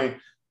some point,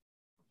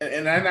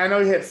 and I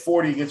know he had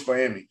 40 against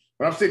Miami,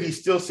 but I'm saying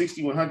he's still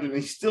 6,100, and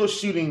he's still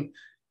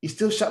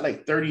shot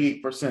like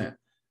 38%.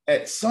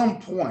 At some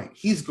point,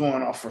 he's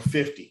going off for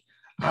 50.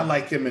 I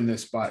like him in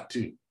this spot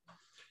too.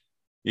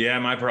 Yeah,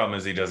 my problem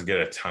is he doesn't get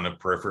a ton of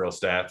peripheral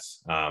stats,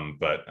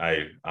 but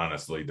I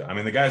honestly,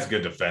 the guy's a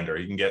good defender.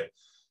 He can get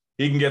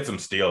some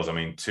steals.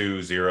 2-0,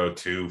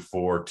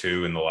 2-4,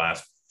 2 in the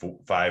last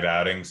 5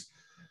 outings.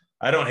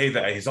 I don't hate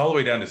that. He's all the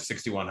way down to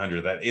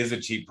 6,100. That is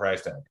a cheap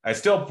price tag. I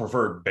still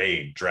prefer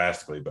Bane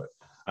drastically, but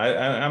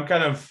I'm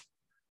kind of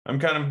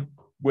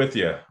with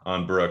you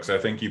on Brooks. I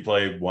think you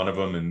play one of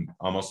them in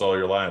almost all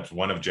your lineups.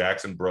 One of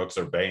Jackson, Brooks,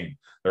 or Bane.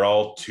 They're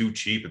all too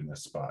cheap in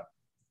this spot.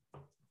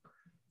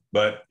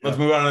 But let's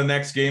move on to the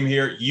next game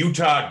here.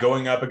 Utah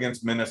going up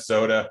against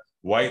Minnesota.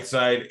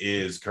 Whiteside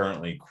is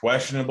currently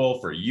questionable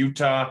for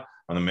Utah.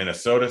 On the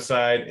Minnesota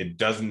side, it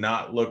does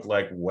not look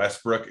like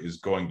Westbrook is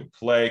going to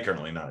play.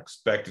 Currently not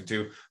expected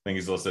to. I think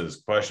he's listed as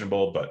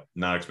questionable, but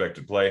not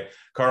expected to play.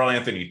 Karl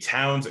Anthony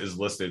Towns is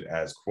listed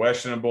as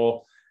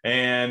questionable.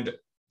 And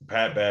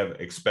Pat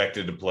Bev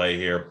expected to play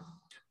here.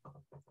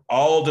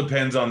 All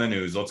depends on the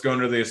news. Let's go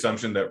under the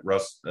assumption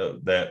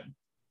that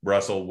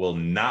Russell will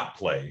not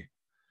play.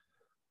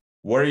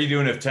 What are you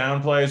doing if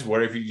Town plays?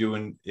 What are you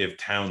doing if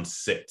Town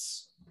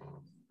sits?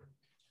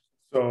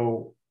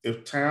 So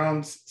if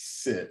Towns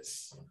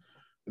sits,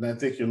 then I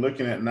think you're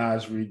looking at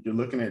Naz Reid, you're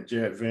looking at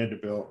Jarred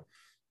Vanderbilt,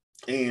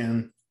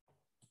 and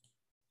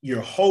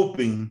you're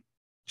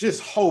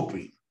just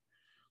hoping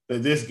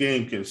that this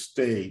game can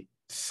stay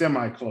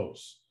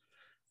semi-close.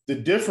 The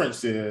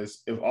difference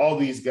is if all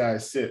these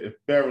guys sit, if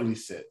Beverly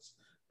sits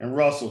and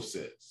Russell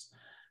sits,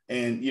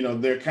 and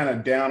they're kind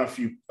of down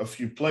a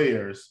few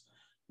players,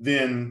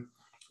 then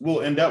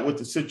we'll end up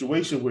with a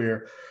situation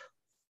where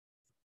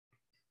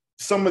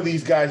some of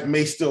these guys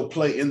may still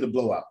play in the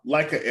blowout,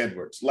 like a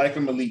Edwards, like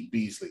a Malik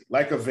Beasley,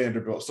 like a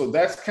Vanderbilt. So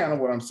that's kind of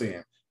what I'm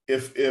saying.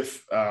 If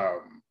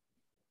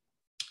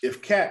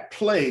Cat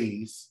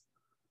plays,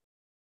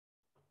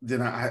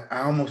 then I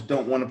almost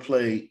don't want to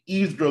play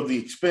either of the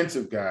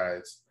expensive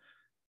guys.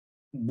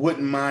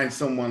 Wouldn't mind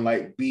someone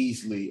like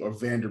Beasley or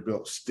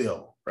Vanderbilt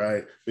still,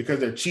 right? Because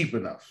they're cheap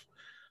enough.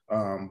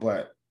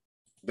 But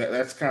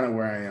that's kind of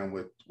where I am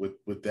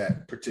with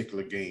that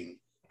particular game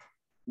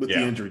with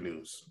the injury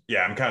news.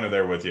 Yeah, I'm kind of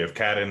there with you. If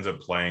Cat ends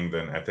up playing,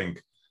 then I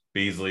think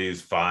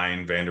Beasley's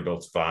fine.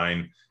 Vanderbilt's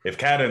fine. If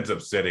Cat ends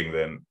up sitting,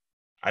 then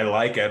I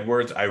like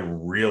Edwards. I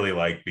really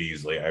like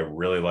Beasley. I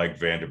really like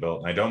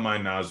Vanderbilt. And I don't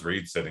mind Naz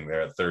Reid sitting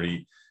there at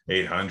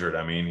 3,800.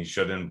 I mean, he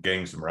should end up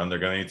getting some run. They're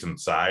going to need some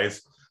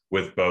size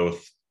with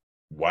both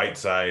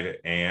Whiteside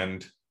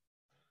and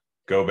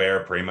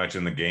Gobert pretty much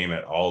in the game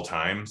at all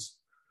times.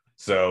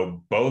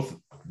 So both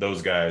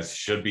those guys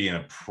should be in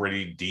a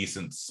pretty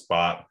decent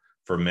spot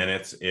for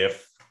minutes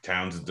if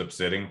Towns ends up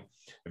sitting.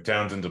 If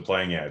Towns ends up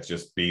playing, it's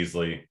just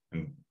Beasley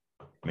and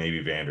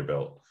maybe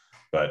Vanderbilt.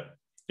 But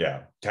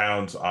yeah,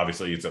 Towns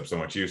obviously eats up so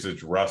much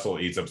usage. Russell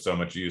eats up so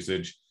much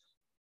usage.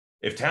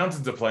 If Towns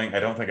ends up playing, I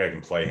don't think I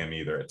can play him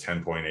either at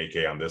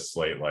 10.8K on this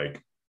slate.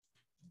 Like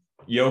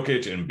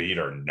Jokic and Embiid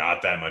are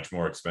not that much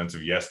more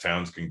expensive. Yes,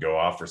 Towns can go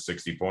off for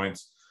 60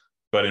 points,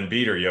 but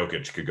Embiid or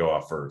Jokic could go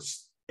off for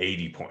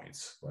 80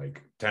 points.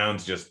 Like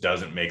Towns just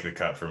doesn't make the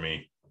cut for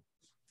me.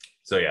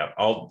 So yeah,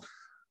 I'll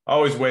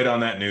always wait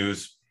on that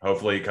news.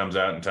 Hopefully it comes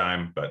out in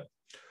time, but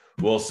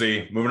we'll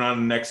see. Moving on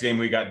to the next game,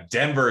 we got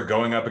Denver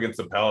going up against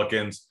the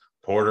Pelicans.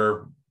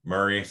 Porter,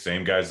 Murray,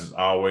 same guys as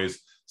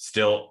always,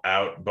 still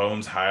out.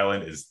 Bones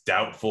Highland is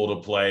doubtful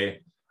to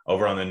play.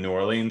 Over on the New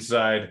Orleans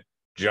side,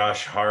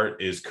 Josh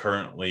Hart is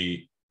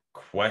currently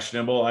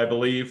questionable, I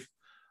believe.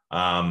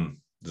 Zion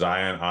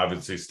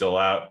obviously still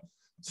out.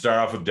 Start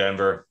off with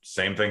Denver.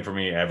 Same thing for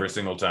me every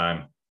single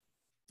time.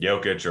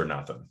 Jokic or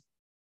nothing.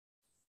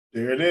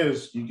 There it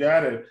is. You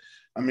got it.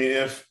 I mean,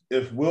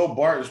 if Will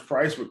Barton's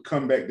price would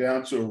come back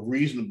down to a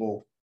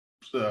reasonable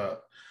a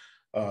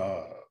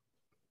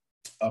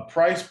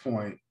price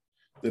point,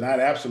 then I'd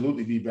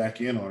absolutely be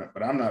back in on it.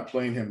 But I'm not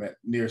playing him at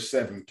near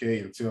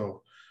 7K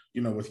until,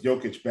 with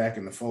Jokic back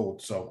in the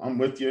fold. So I'm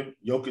with you.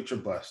 Jokic or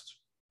bust.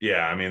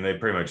 Yeah, I mean, they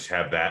pretty much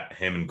have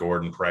him and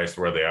Gordon priced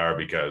where they are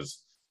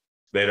because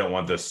they don't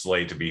want this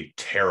slate to be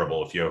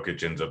terrible if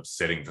Jokic ends up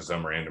sitting for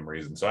some random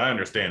reason. So I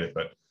understand it,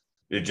 but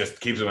it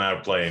just keeps them out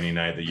of play any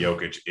night that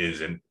Jokic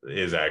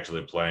is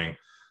actually playing.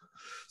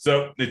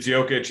 So it's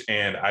Jokic,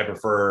 and I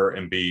prefer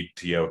Embiid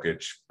to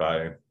Jokic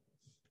by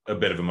a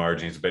bit of a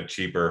margin. He's a bit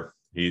cheaper.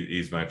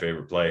 He's my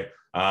favorite play.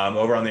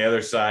 Over on the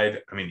other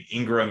side, I mean,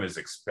 Ingram is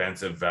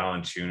expensive.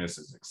 Valanciunas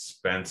is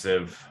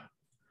expensive.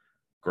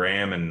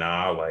 Graham and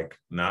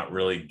not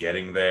really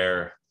getting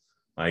there.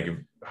 Like if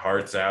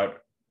Hart's out,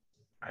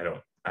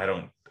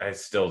 I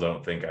still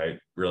don't think I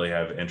really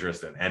have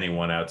interest in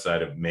anyone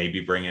outside of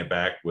maybe bring it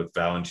back with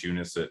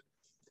Valanciunas at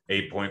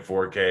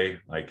 8.4K.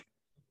 Like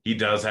he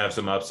does have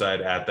some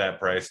upside at that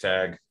price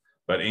tag,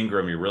 but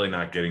Ingram, you're really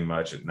not getting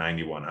much at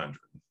 9,100.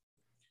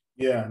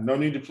 Yeah, no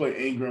need to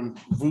play Ingram.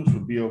 Vooch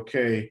would be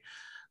okay.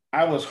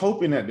 I was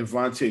hoping that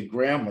Devontae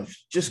Graham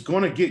was just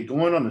going to get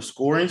going on the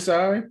scoring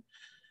side,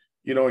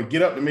 and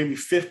get up to maybe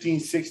 15,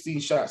 16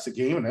 shots a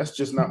game, and that's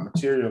just not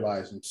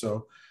materializing.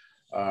 So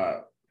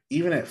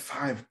even at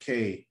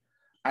 5K,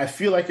 I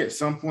feel like at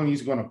some point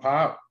he's going to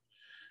pop.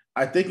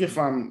 I think if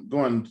I'm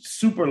going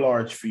super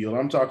large field,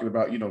 I'm talking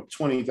about,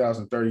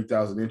 20,000,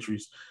 30,000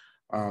 entries,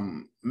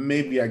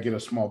 maybe I get a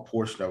small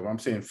portion of it. I'm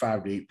saying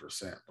 5 to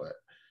 8%, but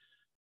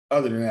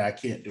other than that, I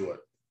can't do it.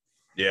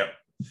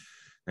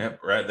 Yep,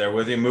 right there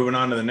with you. Moving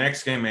on to the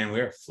next game, man.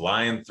 We are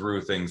flying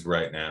through things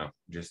right now.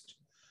 Just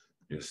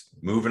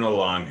moving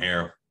along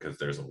here because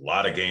there's a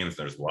lot of games.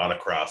 There's a lot of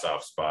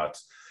cross-off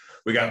spots.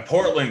 We got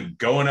Portland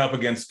going up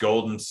against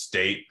Golden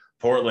State.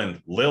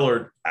 Portland,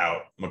 Lillard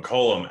out,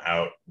 McCollum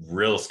out,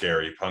 real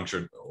scary,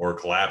 punctured or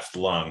collapsed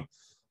lung.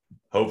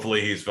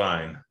 Hopefully he's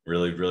fine.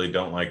 Really, really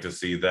don't like to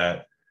see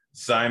that.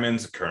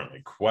 Simon's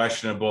currently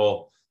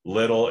questionable.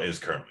 Little is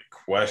currently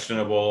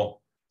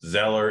questionable.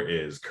 Zeller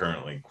is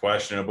currently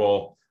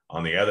questionable.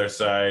 On the other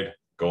side,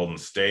 Golden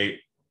State,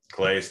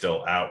 Clay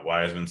still out,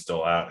 Wiseman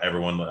still out,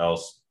 everyone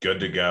else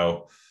good to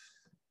go.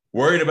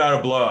 Worried about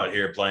a blowout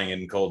here playing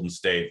in Golden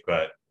State,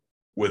 but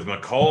with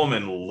McCollum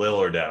and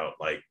Lillard out,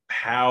 like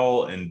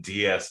Powell and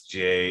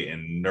DSJ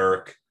and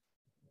Nurk,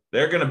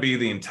 they're going to be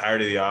the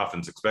entirety of the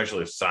offense,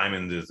 especially if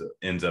Simon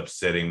ends up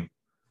sitting.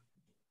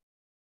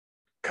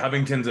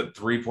 Covington's at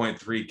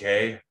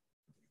 3.3K.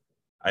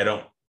 I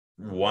don't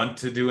want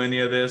to do any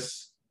of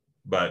this,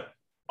 but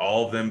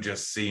all of them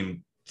just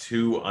seem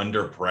too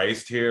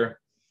underpriced here.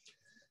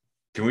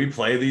 Can we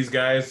play these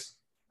guys?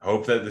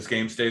 Hope that this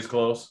game stays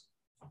close?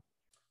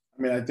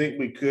 I mean, I think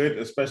we could,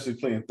 especially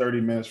playing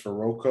 30 minutes for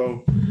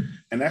Rocco.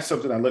 And that's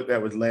something I looked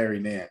at with Larry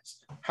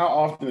Nance. How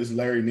often is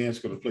Larry Nance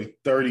going to play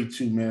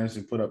 32 minutes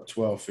and put up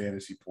 12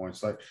 fantasy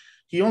points? Like,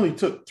 He only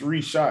took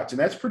 3 shots, and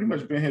that's pretty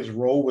much been his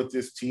role with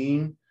this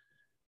team.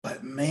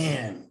 But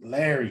man,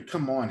 Larry,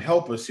 come on,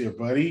 help us here,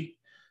 buddy.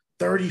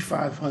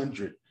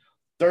 3,500,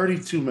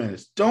 32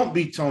 minutes. Don't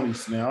be Tony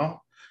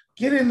Snell.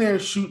 Get in there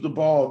and shoot the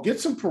ball. Get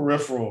some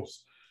peripherals.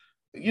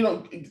 You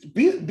know,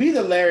 be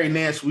the Larry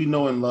Nance we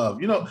know and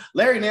love. You know,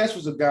 Larry Nance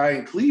was a guy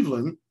in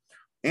Cleveland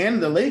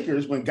and the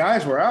Lakers, when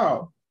guys were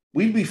out,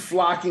 we'd be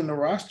flocking to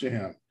roster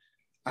him.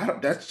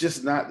 That's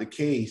just not the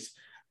case.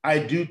 I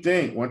do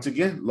think, once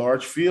again,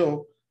 large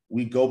field,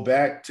 we go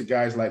back to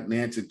guys like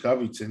Nance and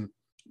Covington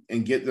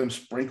and get them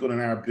sprinkled in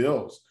our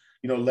bills.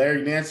 You know,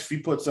 Larry Nance, if he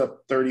puts up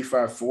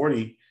 35,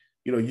 40,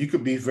 you know, you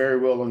could be very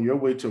well on your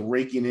way to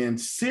raking in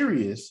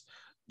serious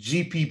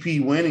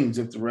GPP winnings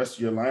if the rest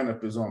of your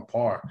lineup is on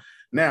par.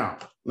 Now,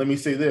 let me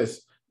say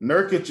this.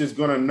 Nurkic is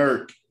going to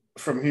nurk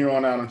from here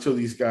on out until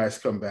these guys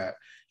come back.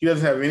 He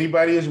doesn't have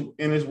anybody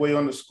in his way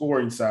on the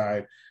scoring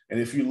side. And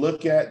if you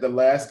look at the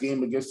last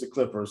game against the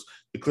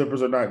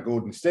Clippers are not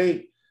Golden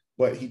State,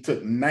 but he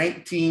took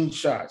 19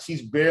 shots.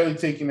 He's barely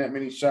taking that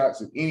many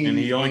shots in any. And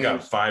he only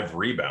got 5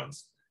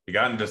 rebounds. He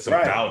got into some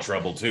foul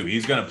trouble too.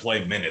 He's going to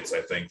play minutes,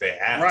 I think. They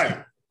have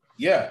to.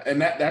 Yeah, and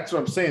that's what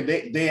I'm saying.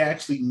 They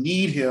actually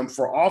need him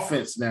for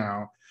offense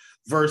now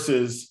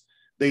versus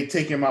they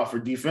take him out for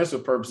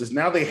defensive purposes.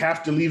 Now they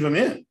have to leave him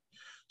in.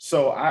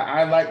 So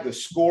I like the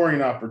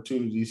scoring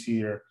opportunities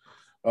here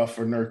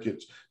for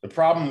Nurkic. The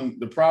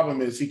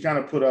problem is he kind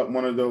of put up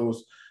one of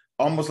those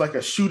almost like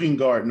a shooting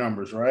guard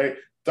numbers, right?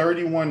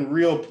 31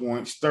 real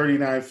points,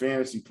 39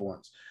 fantasy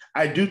points.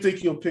 I do think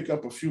he'll pick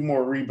up a few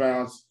more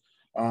rebounds.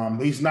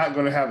 He's not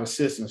going to have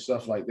assists and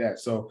stuff like that.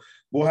 So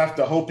we'll have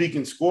to hope he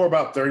can score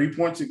about 30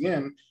 points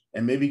again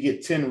and maybe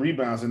get 10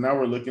 rebounds. And now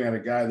we're looking at a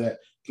guy that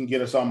can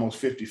get us almost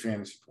 50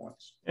 fantasy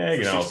points. Yeah,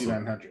 he can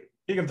 6,900.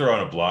 He can throw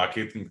in a block.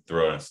 He can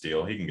throw in a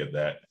steal. He can get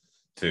that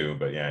too.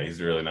 But yeah,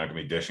 he's really not going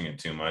to be dishing it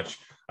too much.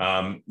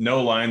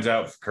 No lines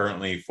out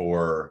currently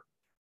for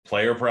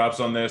player props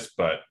on this,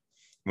 but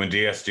when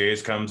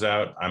DSJs comes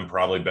out, I'm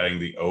probably betting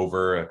the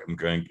over. I'm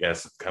going to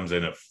guess it comes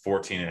in at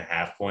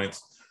 14.5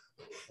 points.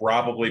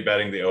 Probably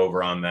betting the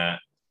over on that.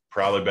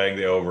 Probably betting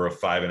the over of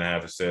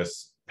 5.5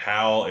 assists.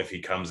 Powell, if he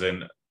comes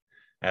in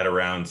at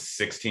around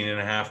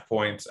 16.5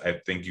 points, I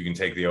think you can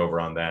take the over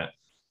on that.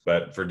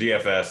 But for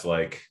DFS,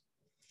 like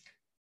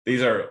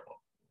these are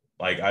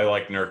like, I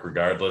like Nurk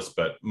regardless,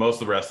 but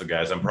most of the rest of the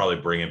guys, I'm probably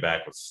bringing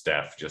back with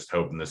Steph, just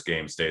hoping this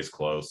game stays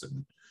close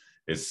and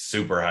is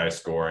super high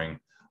scoring.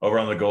 Over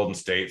on the Golden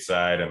State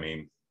side, I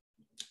mean,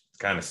 it's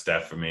kind of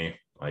Steph for me.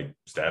 Like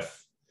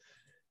Steph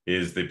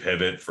is the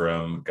pivot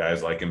from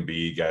guys like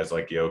Embiid, guys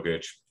like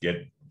Jokic.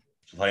 Get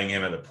playing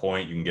him at the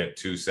point, you can get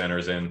 2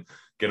 centers in,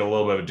 get a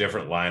little bit of a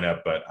different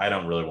lineup, but I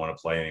don't really want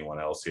to play anyone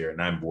else here,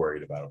 and I'm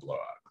worried about a blowout.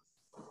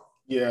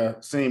 Yeah,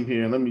 same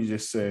here. Let me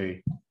just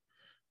say,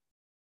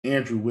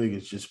 Andrew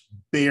Wiggins just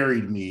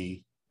buried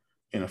me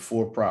in a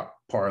 4-prop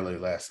parlay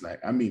last night.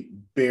 I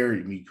mean,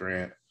 buried me,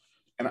 Grant.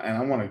 And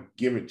I want to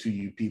give it to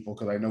you people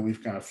because I know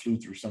we've kind of flew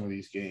through some of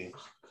these games.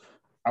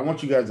 I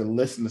want you guys to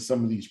listen to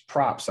some of these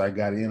props I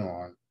got in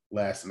on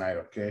last night,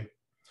 okay?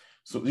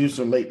 So these are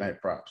some late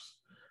night props.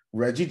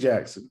 Reggie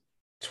Jackson,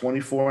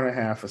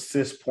 24.5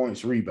 assists,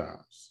 points,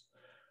 rebounds.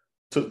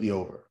 Took the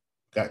over.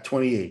 Got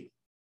 28.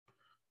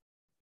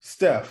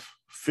 Steph,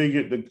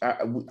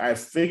 I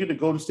figured the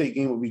Golden State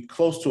game would be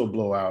close to a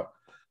blowout,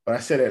 but I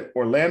said that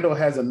Orlando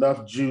has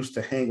enough juice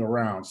to hang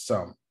around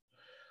some.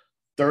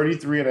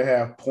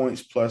 33.5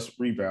 points plus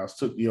rebounds,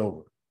 took the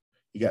over.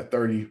 He got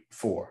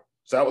 34.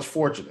 So that was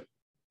fortunate.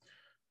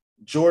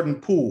 Jordan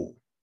Poole,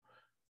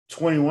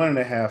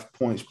 21.5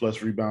 points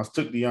plus rebounds,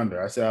 took the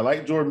under. I said, I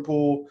like Jordan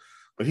Poole,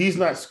 but he's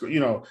not,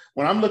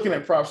 when I'm looking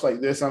at props like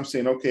this, I'm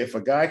saying, okay, if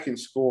a guy can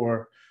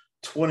score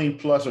 20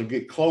 plus or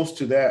get close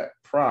to that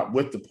prop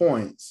with the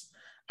points,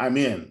 I'm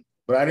in.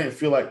 But I didn't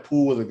feel like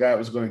Poole was a guy that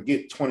was going to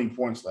get 20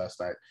 points last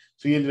night.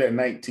 So he ended at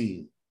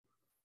 19.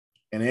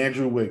 And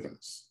Andrew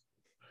Wiggins,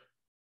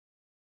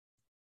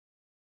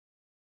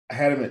 I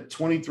had him at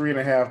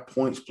 23.5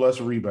 points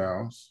plus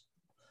rebounds.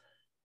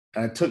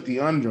 And I took the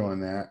under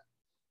on that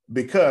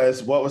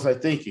because what was I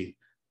thinking?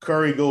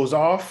 Curry goes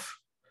off,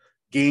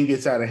 game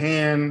gets out of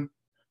hand,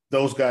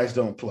 those guys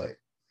don't play.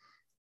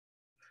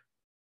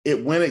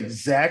 It went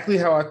exactly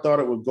how I thought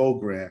it would go,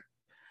 Grant,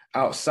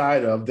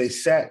 outside of they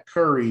sat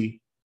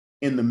Curry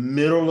in the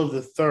middle of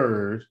the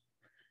third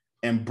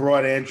and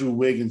brought Andrew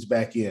Wiggins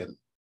back in.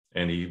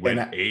 And he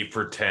went 8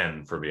 for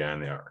 10 for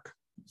behind the arc.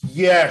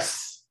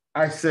 Yes.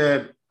 I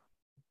said,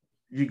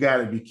 you got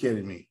to be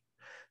kidding me.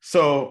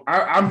 So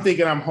I'm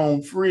thinking I'm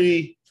home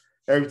free,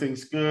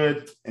 everything's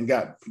good, and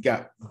got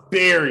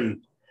buried.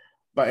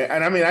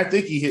 And I mean, I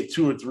think he hit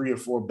 2 or 3 or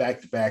 4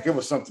 back-to-back. It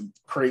was something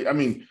crazy. I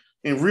mean,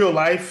 in real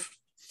life,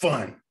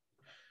 fun.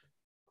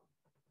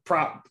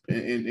 Prop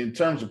in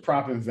terms of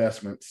prop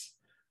investments,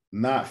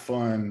 not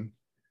fun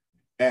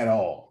at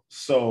all.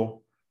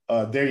 So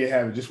there you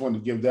have it. Just wanted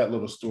to give that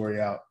little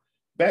story out.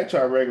 Back to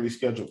our regularly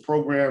scheduled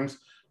programs.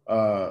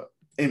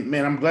 And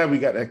man, I'm glad we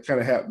got that kind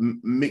of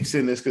mix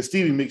in this because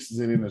Stevie mixes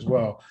it in as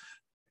well.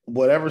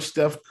 whatever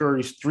Steph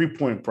Curry's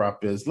 3-point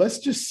prop is, let's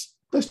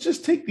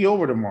just take the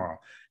over tomorrow.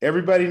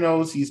 Everybody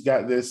knows he's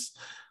got this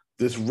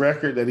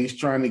record that he's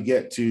trying to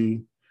get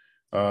to.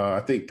 I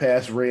think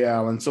past Ray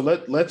Allen. So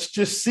let's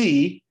just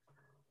see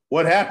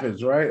what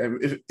happens, right? I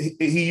mean,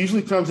 he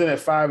usually comes in at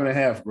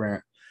 5.5,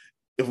 Grant.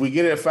 If we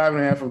get it at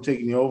 5.5, I'm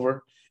taking the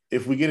over.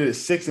 If we get it at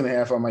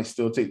 6.5, I might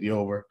still take the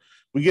over.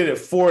 We get it at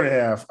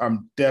 4.5,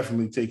 I'm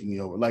definitely taking the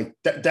over. Like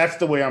that's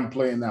the way I'm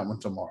playing that one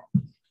tomorrow.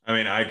 I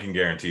mean, I can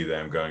guarantee that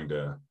I'm going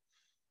to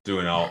do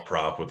an alt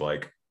prop with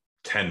like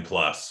 10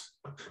 plus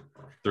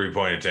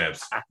 3-point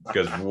attempts,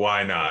 because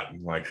why not?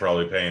 Like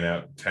probably paying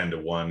out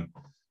 10-1,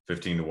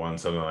 15-1,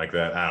 something like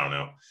that. I don't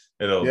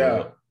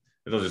know.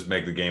 It'll just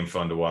make the game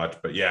fun to watch.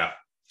 But yeah.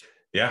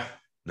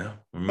 No.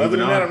 Other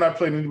than that, I'm not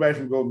playing anybody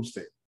from Golden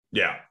State.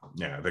 Yeah.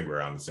 I think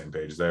we're on the same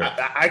page there.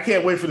 I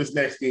can't wait for this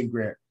next game,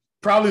 Grant.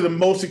 Probably the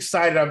most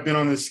excited I've been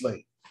on this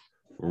slate.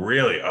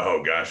 Really?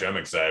 Oh gosh, I'm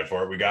excited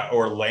for it. We got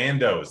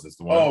Orlando. Is this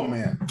the one? Oh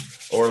man,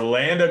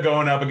 Orlando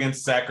going up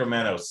against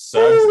Sacramento.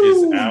 Suggs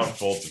is out.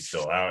 Fultz is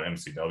still out.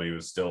 MCW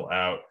is still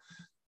out.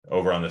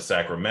 Over on the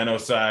Sacramento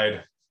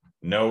side,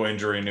 no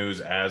injury news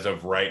as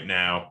of right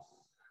now.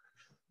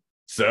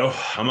 So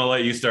I'm gonna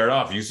let you start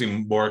off. You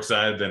seem more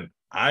excited than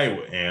I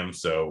am.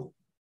 So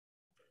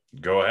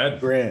go ahead,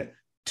 Grant.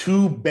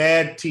 Two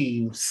bad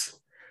teams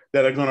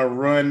that are going to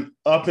run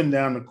up and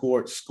down the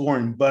court,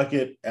 scoring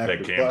bucket after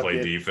bucket. They can't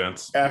play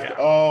defense.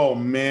 Oh,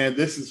 man,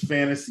 this is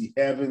fantasy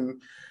heaven.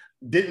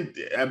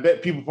 I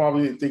bet people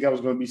probably didn't think I was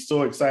going to be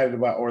so excited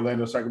about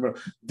Orlando Sacramento.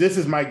 This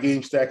is my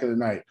game stack of the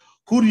night.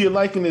 Who do you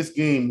like in this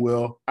game,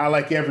 Will? I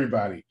like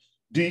everybody.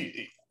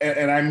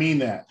 And I mean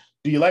that.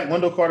 Do you like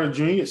Wendell Carter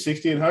Jr. at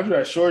 6,800?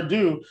 I sure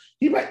do.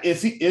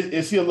 Is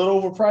he a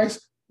little overpriced?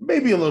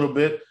 Maybe a little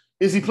bit.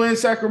 Is he playing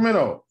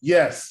Sacramento?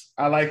 Yes,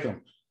 I like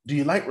him. Do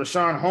you like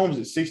Richaun Holmes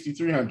at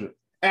 6,300?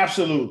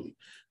 Absolutely.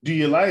 Do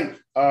you like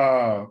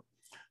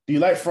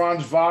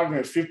Franz Wagner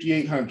at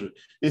 5,800?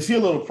 Is he a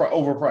little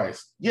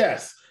overpriced?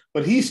 Yes,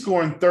 but he's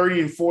scoring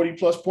 30 and 40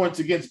 plus points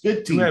against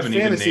good teams. You haven't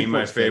even named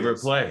my favorite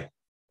play.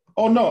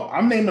 Oh no,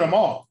 I'm naming them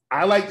all.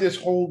 I like this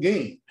whole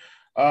game.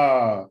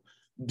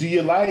 Do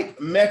you like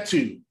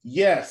Metu?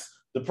 Yes.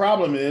 The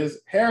problem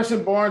is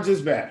Harrison Barnes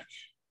is back.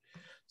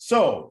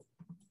 So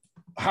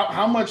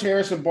how much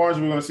Harrison Barnes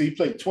are we going to see? He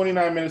played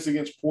 29 minutes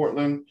against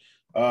Portland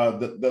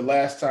the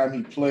last time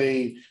he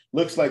played.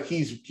 Looks like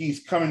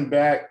he's coming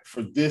back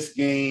for this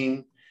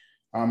game.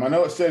 I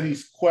know it said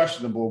he's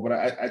questionable, but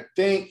I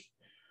think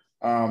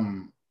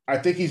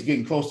he's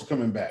getting close to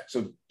coming back.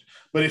 So,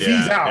 but if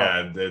he's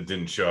out, that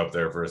didn't show up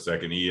there for a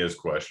second. He is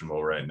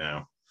questionable right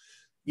now.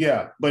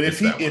 Yeah, but if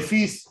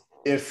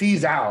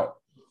he's out,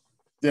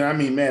 then I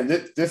mean, man,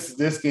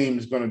 this game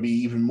is going to be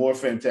even more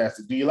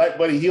fantastic. Do you like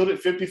Buddy Hield at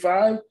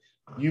 55?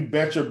 You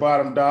bet your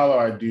bottom dollar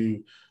I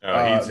do.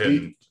 Hyde's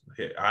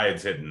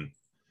hitting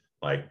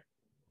like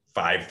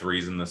 5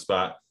 threes in the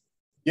spot.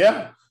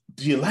 Yeah.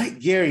 Do you like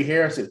Gary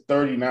Harris at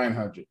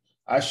 3,900?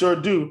 I sure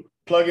do.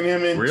 Plugging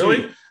him in.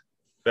 Really? Too.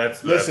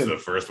 That's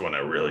the first one I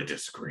really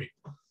disagree.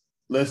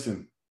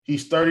 Listen,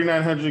 he's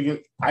 3,900 again.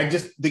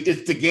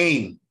 It's the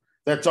game.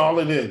 That's all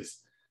it is.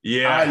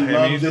 Yeah, I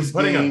love he's this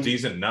putting game. Up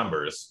decent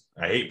numbers.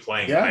 I hate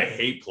playing him. I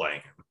hate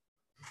playing him.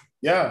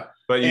 Yeah.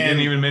 But you didn't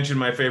even mention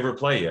my favorite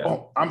play yet.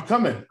 Oh, I'm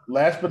coming.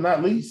 Last but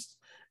not least,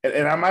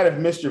 and I might have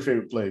missed your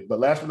favorite play,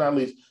 but last but not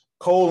least,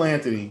 Cole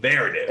Anthony.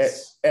 There it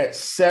is. At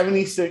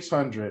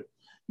 7,600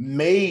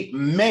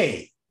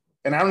 may,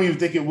 and I don't even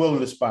think it will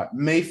in this spot,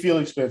 may feel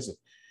expensive.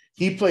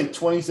 He played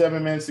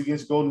 27 minutes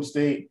against Golden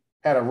State,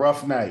 had a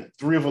rough night,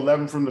 3 of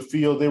 11 from the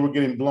field. They were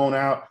getting blown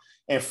out.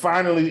 And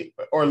finally,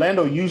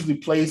 Orlando usually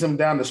plays him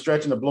down the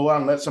stretch in the blowout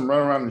and lets him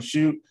run around and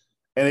shoot,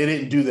 and they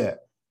didn't do that.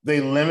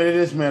 They limited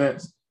his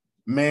minutes.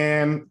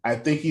 Man, I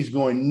think he's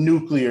going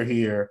nuclear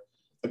here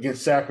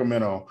against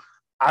Sacramento.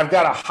 I've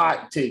got a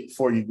hot take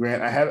for you,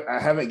 Grant. I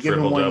haven't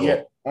given one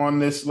yet on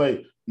this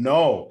slate.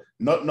 No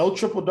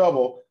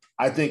triple-double.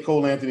 I think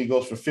Cole Anthony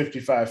goes for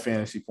 55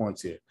 fantasy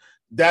points here.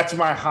 That's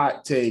my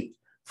hot take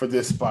for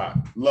this spot.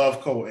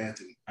 Love Cole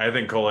Anthony. I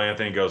think Cole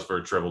Anthony goes for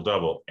a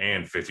triple-double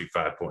and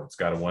 55 points.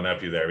 Got to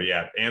one-up you there. But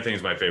yeah,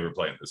 Anthony's my favorite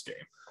play in this game.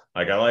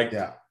 Like, I like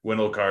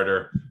Wendell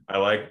Carter. I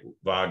like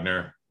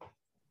Wagner.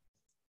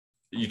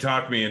 You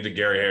talked me into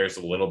Gary Harris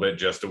a little bit,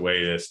 just a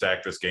way to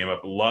stack this game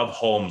up. Love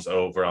Holmes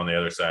over on the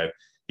other side.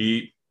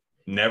 He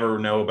never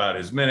know about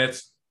his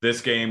minutes.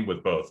 This game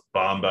with both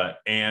Bamba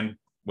and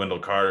Wendell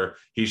Carter,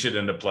 he should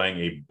end up playing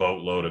a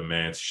boatload of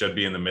minutes. Should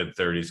be in the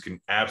mid-30s. Can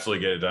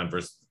absolutely get it done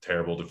versus a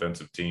terrible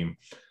defensive team.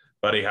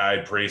 Buddy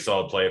Hyde, pretty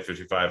solid play at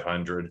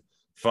 5,500.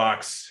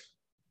 Fox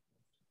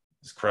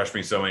has crushed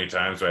me so many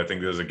times, so I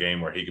think this is a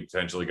game where he could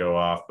potentially go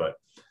off. But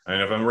I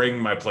mean, if I'm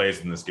ranking my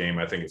plays in this game,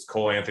 I think it's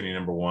Cole Anthony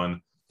number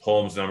 1,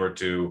 Holmes number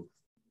 2,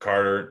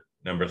 Carter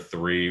number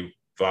 3,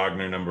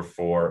 Wagner number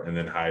 4, and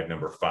then Hyde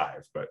number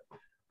 5. But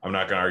I'm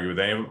not going to argue with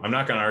any of them. I'm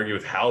not going to argue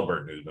with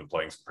Halliburton, who's been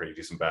playing some pretty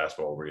decent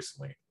basketball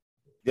recently.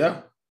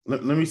 Yeah.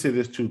 Let me say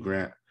this too,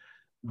 Grant.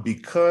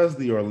 Because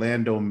the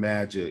Orlando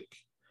Magic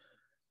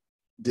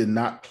did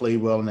not play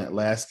well in that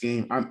last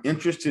game. I'm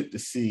interested to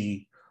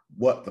see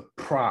what the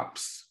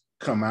props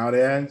come out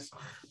as,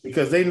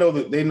 because they know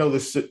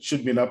this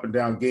should be an up and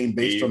down game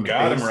based on the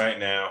got pace. him right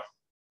now.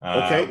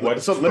 Okay,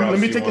 so let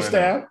me take a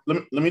stab.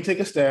 Let me take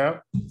a stab.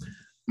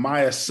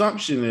 My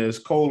assumption is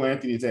Cole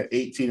Anthony is at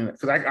 18,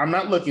 because I'm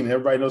not looking.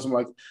 Everybody knows I'm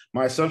like,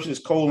 my assumption is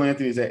Cole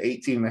Anthony is at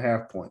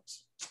 18.5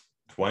 points.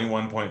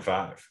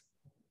 21.5.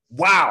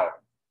 Wow.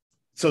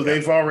 So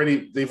they've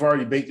already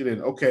baked it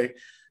in. Okay.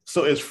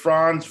 So is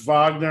Franz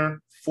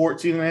Wagner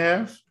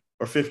 14.5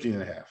 or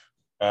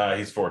 15.5?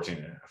 He's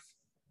 14.5.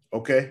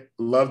 Okay.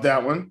 Love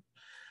that one.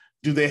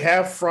 Do they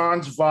have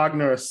Franz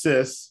Wagner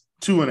assists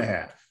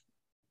 2.5?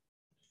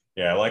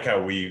 Yeah, I like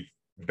how we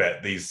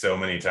bet these so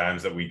many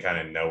times that we kind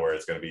of know where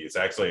it's going to be. It's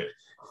actually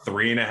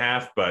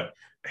 3.5, but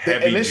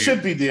heavy. And it juice,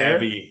 should be there.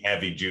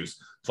 Heavy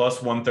juice.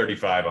 Plus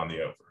 135 on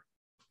the over.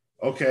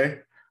 Okay.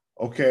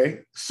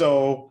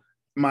 So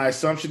my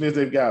assumption is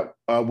they've got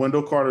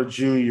Wendell Carter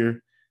Jr.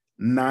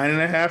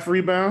 9.5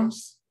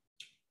 rebounds.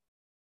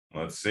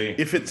 Let's see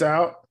if it's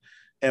out,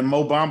 and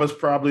Mo Bamba's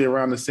probably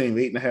around the same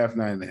 8.5,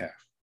 9.5.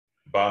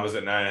 Bamba's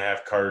at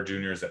 9.5. Carter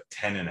Jr. is at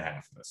 10.5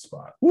 in this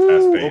spot. Woo,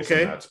 Fast pace,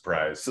 okay. I'm not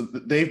surprised. So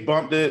they've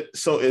bumped it.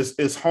 So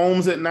is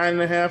Holmes at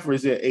 9.5 or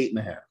is it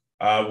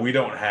 8.5? We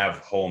don't have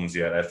Holmes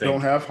yet. I think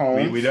don't have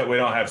Holmes. We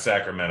don't have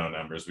Sacramento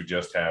numbers. We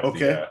just have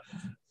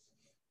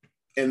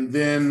And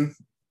then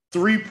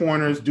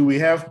 3-pointers. Do we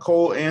have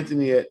Cole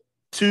Anthony at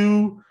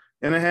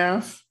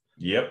 2.5?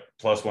 Yep,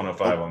 plus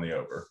 105 on the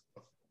over.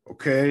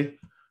 Okay.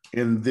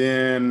 And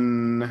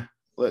then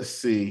let's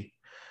see.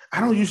 I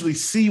don't usually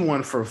see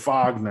one for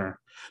Wagner.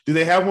 Do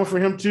they have one for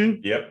him too?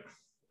 Yep.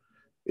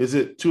 Is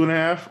it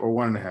 2.5 or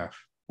 1.5?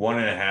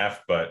 1.5,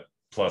 but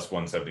plus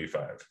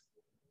 175.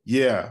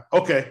 Yeah.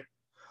 Okay.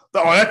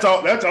 Oh,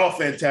 that's all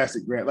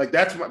fantastic, Grant. Like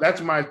that's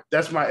my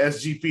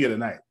SGP of the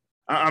night.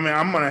 I mean,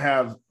 I'm gonna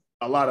have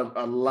a lot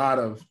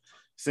of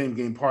same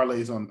game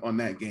parlays on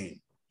that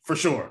game for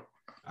sure.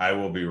 I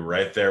will be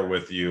right there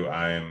with you.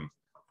 I am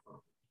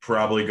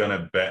probably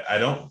gonna bet. I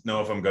don't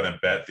know if I'm gonna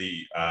bet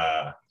the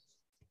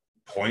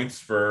points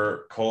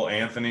for Cole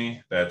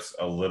Anthony. That's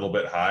a little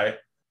bit high,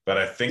 but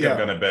I think I'm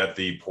gonna bet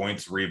the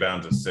points,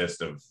 rebounds,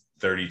 assist of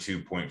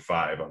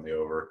 32.5 on the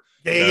over.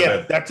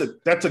 Yeah. That's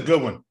a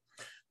good one.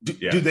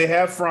 Do they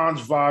have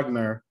Franz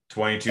Wagner?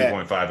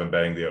 22.5. I'm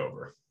betting the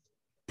over.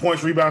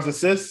 Points, rebounds,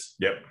 assists?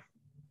 Yep.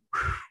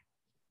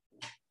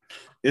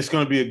 It's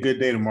going to be a good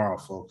day tomorrow,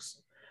 folks.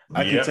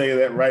 I can tell you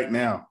that right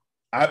now.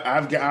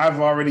 I've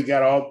already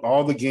got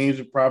all the games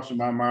and props in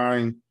my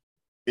mind.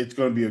 It's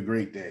going to be a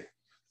great day.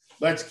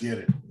 Let's get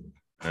it.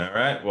 All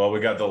right. Well, we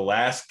got the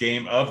last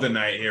game of the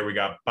night here. We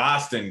got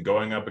Boston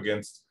going up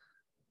against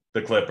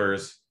the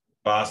Clippers.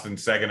 Boston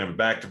second of a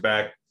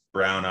back-to-back.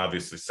 Brown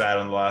obviously sat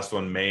on the last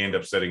one, may end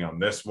up sitting on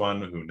this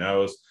one. Who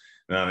knows?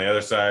 And on the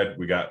other side,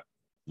 we got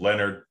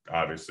Leonard,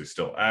 obviously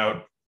still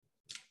out.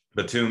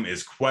 Batum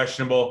is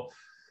questionable.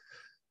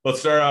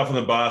 Let's start off in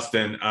the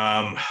Boston.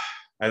 I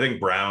think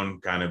Brown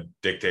kind of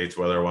dictates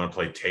whether I want to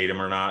play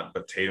Tatum or not,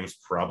 but Tatum's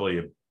probably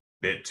a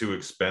bit too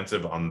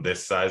expensive on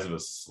this size of a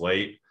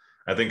slate.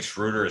 I think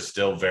Schroeder is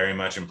still very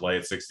much in play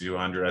at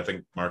 6,200. I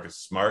think Marcus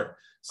Smart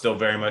still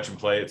very much in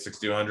play at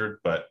 6,200,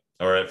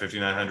 or at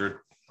 5,900.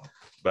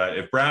 But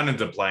if Brown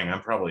ends up playing,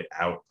 I'm probably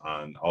out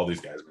on all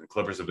these guys. I mean, the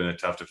Clippers have been a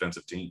tough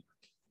defensive team.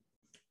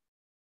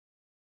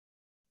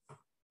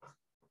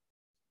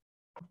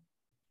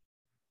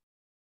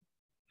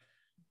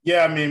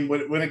 Yeah, I mean,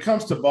 when it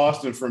comes to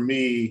Boston, for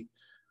me,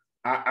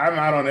 I'm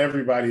out on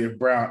everybody if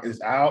Brown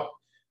is out.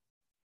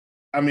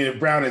 I mean, if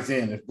Brown is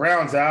in. If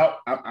Brown's out,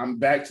 I'm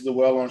back to the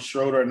well on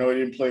Schroeder. I know he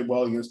didn't play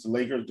well against the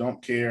Lakers.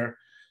 Don't care.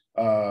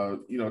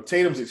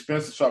 Tatum's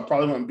expensive, so I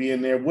probably wouldn't be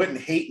in there. Wouldn't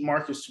hate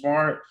Marcus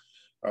Smart.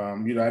 I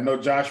know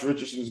Josh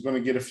Richardson is going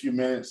to get a few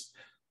minutes.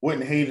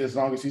 Wouldn't hate it as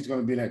long as he's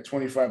going to be in that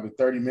 25 to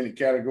 30-minute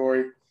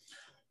category.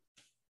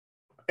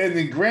 And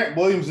then Grant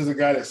Williams is a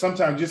guy that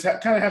sometimes just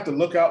kind of have to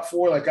look out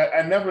for. Like,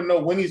 I never know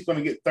when he's going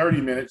to get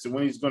 30 minutes and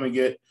when he's going to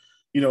get,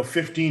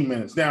 15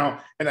 minutes.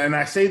 Now, and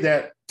I say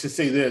that to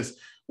say this.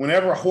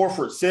 Whenever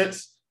Horford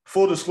sits,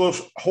 full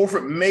disclosure,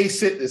 Horford may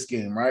sit this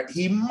game, right?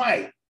 He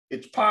might.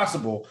 It's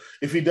possible.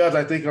 If he does,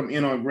 I think I'm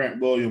in on Grant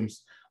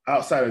Williams.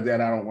 Outside of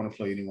that, I don't want to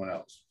play anyone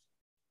else.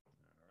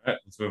 All right,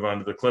 let's move on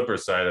to the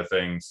Clippers side of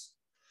things.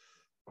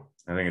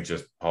 I think it's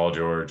just Paul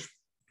George.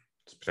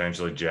 It's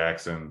potentially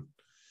Jackson.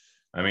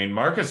 I mean,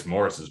 Marcus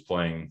Morris is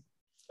playing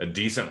a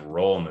decent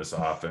role in this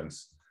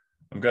offense.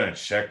 I'm going to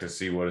check to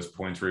see what his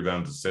points,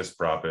 rebounds, assist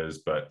prop is,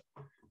 but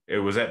it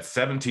was at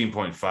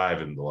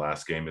 17.5 in the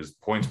last game. His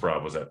points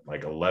prop was at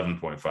like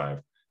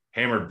 11.5.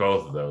 Hammered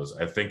both of those.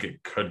 I think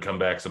it could come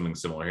back something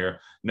similar here.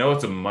 No,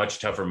 it's a much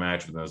tougher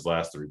match than those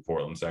last three,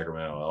 Portland,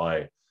 Sacramento,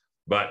 LA.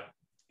 But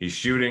he's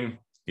shooting.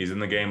 He's in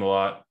the game a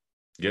lot,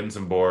 getting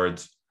some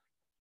boards.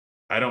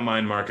 I don't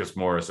mind Marcus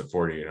Morris at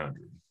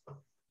 4,800.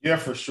 Yeah,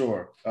 for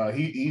sure.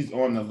 He's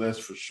on the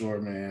list for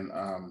sure, man.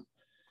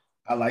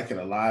 I like it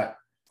a lot.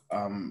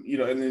 And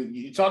then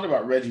you talked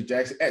about Reggie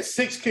Jackson. At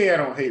 6K, I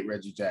don't hate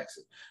Reggie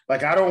Jackson.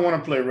 Like, I don't want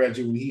to play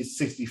Reggie when he's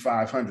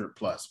 6,500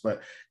 plus.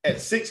 But at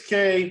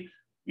 6K,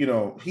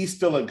 he's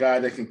still a guy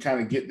that can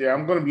kind of get there.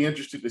 I'm going to be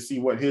interested to see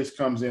what his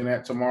comes in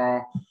at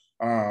tomorrow.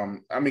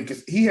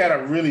 Because he had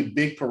a really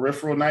big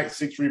peripheral night,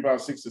 6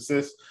 rebounds, 6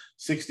 assists,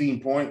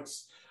 16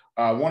 points.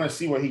 I want to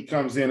see what he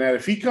comes in at.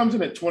 If he comes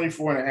in at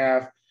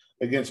 24.5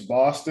 against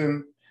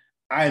Boston,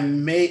 I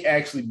may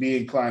actually be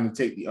inclined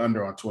to take the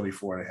under on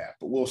 24.5,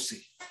 but we'll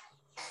see.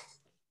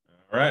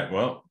 All right.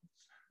 Well,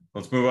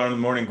 let's move on to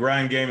the morning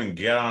grind game and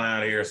get on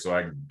out of here so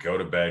I can go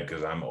to bed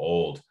because I'm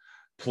old.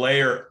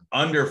 Player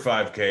under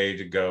 5K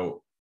to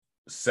go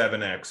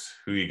 7X.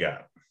 Who you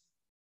got?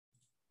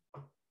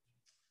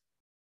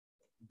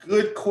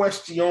 Good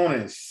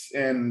questiones.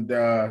 And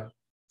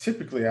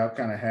typically I'll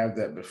kind of have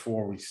that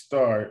before we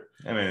start.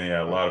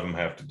 A lot of them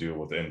have to deal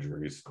with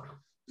injuries.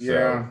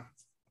 Yeah.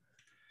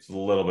 It's a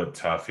little bit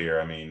tough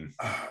here.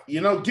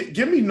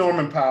 Give me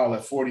Norman Powell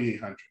at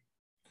 4,800.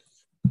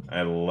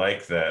 I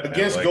like that.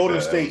 Against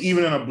Golden State,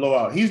 even in a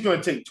blowout. He's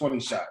going to take 20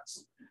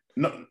 shots.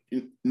 No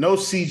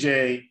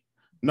CJ,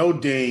 no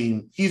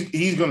Dame.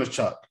 He's going to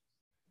chuck.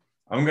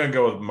 I'm going to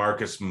go with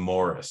Marcus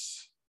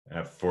Morris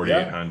at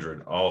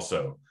 4,800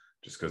 also,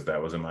 just because that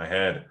was in my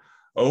head.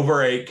 Over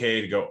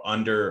 8K to go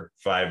under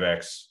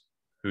 5X.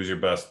 Who's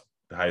your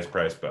highest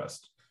price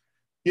bust?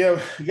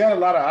 Yeah, you got a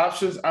lot of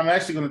options. I'm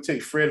actually going to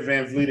take Fred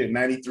VanVleet at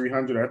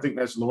 9,300. I think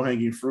that's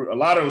low-hanging fruit. A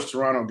lot of those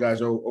Toronto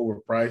guys are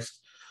overpriced,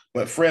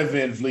 but Fred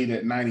VanVleet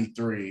at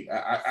 93,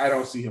 I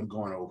don't see him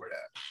going over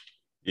that.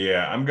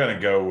 Yeah, I'm going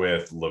to go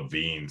with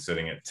Levine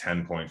sitting at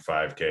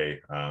 10.5K.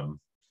 I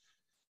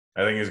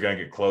think he's going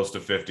to get close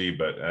to 50,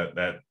 but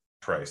that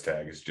price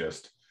tag is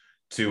just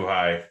too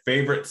high.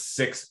 Favorite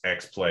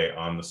 6X play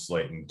on the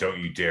slate, and don't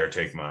you dare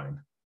take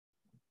mine.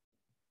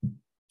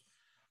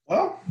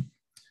 Well,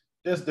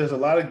 there's a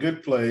lot of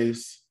good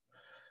plays,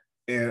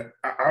 and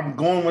I'm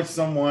going with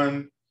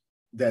someone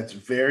that's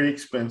very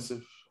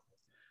expensive,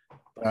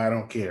 but I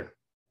don't care.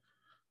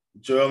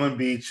 Joel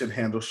Embiid should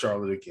handle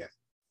Charlotte again.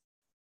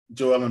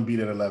 Joel Embiid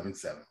at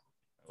 11.7.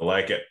 I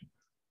like it.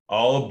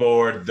 All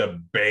aboard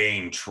the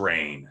Bane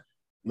train.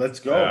 Let's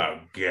go.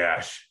 Oh,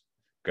 gosh.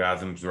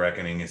 Gotham's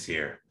reckoning is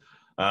here.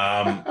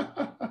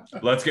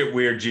 Let's get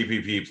weird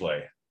GPP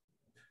play.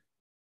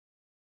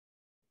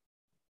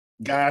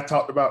 Guy I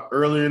talked about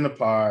earlier in the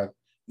pod.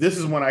 This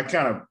is when I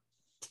kind of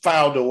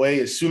filed away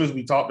as soon as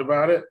we talked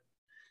about it.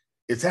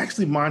 It's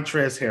actually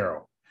Montrezl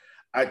Harrell.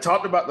 I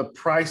talked about the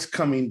price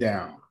coming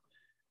down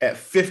at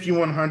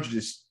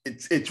 5,100.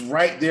 It's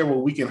right there where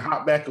we can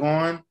hop back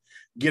on,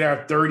 get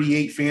our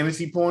 38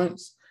 fantasy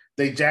points.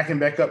 They jack him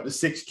back up to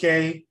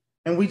 6K,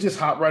 and we just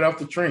hop right off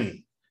the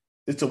train.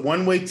 It's a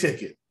one-way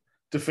ticket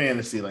to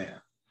Fantasyland.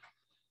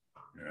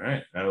 All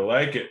right. I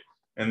like it.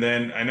 And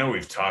then I know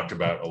we've talked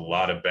about a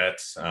lot of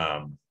bets.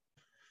 I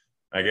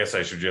guess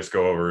I should just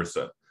go over.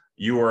 So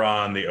you were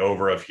on the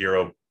over of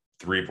Hero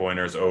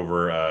 3-pointers,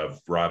 over of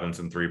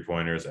Robinson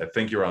 3-pointers. I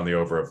think you were on the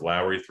over of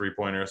Lowry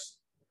 3-pointers.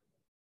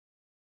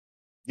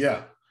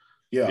 Yeah.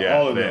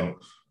 All of then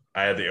those.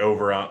 I have the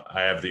over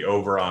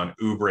on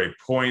Oubre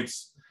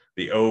points,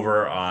 the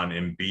over on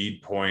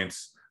Embiid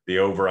points, the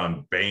over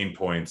on Bane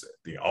points,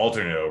 the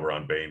alternate over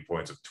on Bane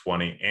points of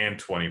 20 and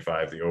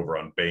 25, the over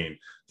on Bane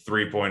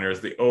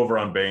 3-pointers, the over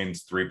on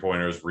Bane's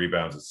 3-pointers,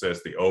 rebounds,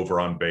 assists, the over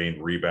on Bane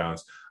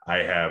rebounds. I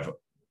have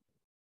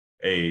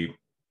a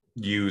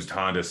used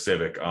Honda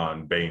Civic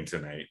on Bane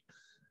tonight.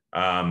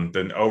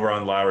 Then over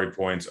on Lowry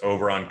points,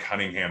 over on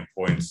Cunningham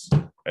points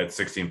at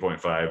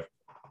 16.5,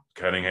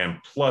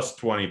 Cunningham plus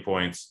 20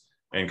 points,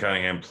 and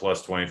Cunningham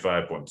plus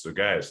 25 points. So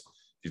guys,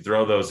 if you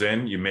throw those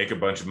in, you make a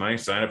bunch of money,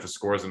 sign up for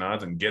Scores and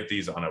Odds and get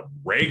these on a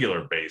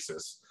regular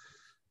basis.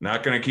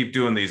 Not going to keep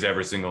doing these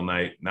every single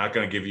night. Not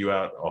going to give you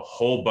out a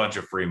whole bunch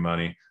of free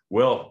money.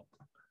 Will,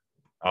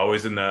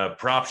 always in the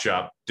Prop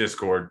Shop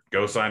Discord.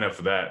 Go sign up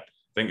for that.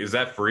 Is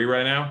that free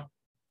right now?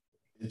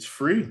 It's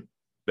free.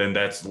 Then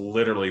that's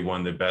literally one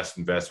of the best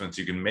investments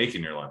you can make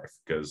in your life,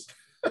 because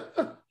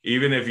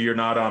even if you're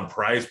not on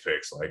Prize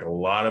Picks, like a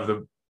lot of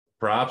the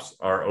props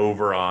are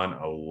over on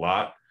a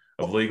lot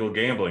of legal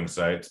gambling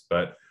sites.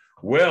 But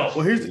well,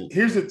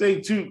 here's the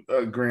thing too,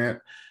 Grant.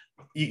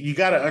 You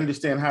got to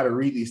understand how to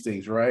read these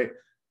things, right?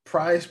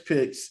 Prize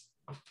Picks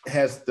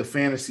has the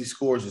fantasy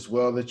scores as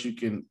well that you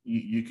can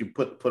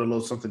put a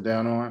little something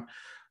down on.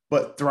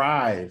 But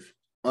Thrive,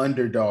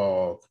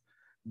 Underdog,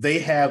 they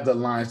have the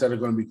lines that are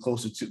going to be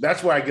closer to.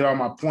 That's where I get all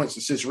my points,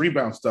 assist,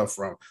 rebound stuff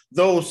from.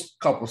 Those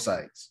couple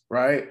sites,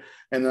 right?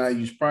 And then I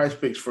use Prize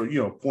Picks for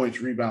points,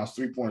 rebounds,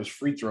 3-pointers,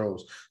 free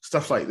throws,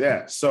 stuff like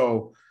that.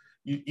 So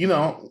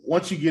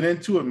once you get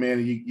into it,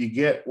 man, you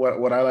get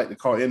what I like to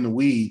call in the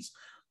weeds.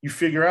 You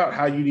figure out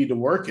how you need to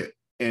work it,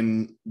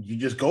 and you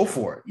just go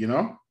for it.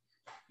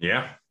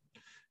 Yeah.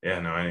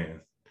 I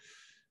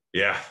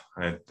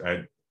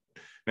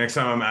next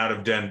time I'm out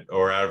of Denver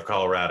or out of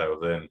Colorado,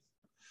 then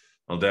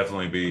I'll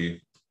definitely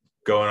be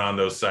going on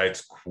those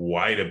sites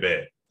quite a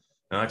bit.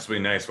 And that's be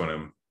nice when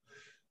I'm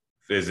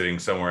visiting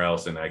somewhere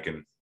else and I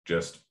can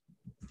just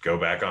go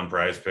back on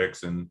Prize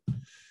Picks and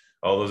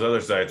all those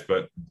other sites.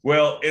 But,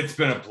 well, it's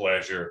been a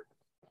pleasure.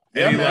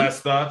 Any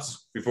last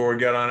thoughts before we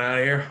get on out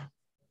of here?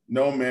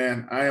 No,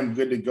 man, I am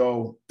good to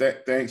go.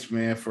 Thanks,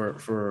 man,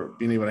 for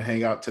being able to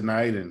hang out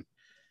tonight, and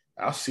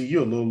I'll see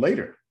you a little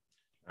later.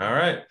 All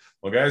right.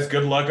 Well, guys,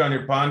 good luck on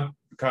your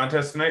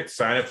contest tonight.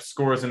 Sign up for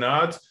Scores and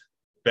Odds.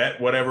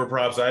 Bet whatever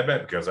props I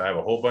bet because I have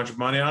a whole bunch of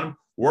money on them.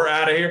 We're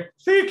out of here.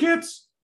 See you, kids.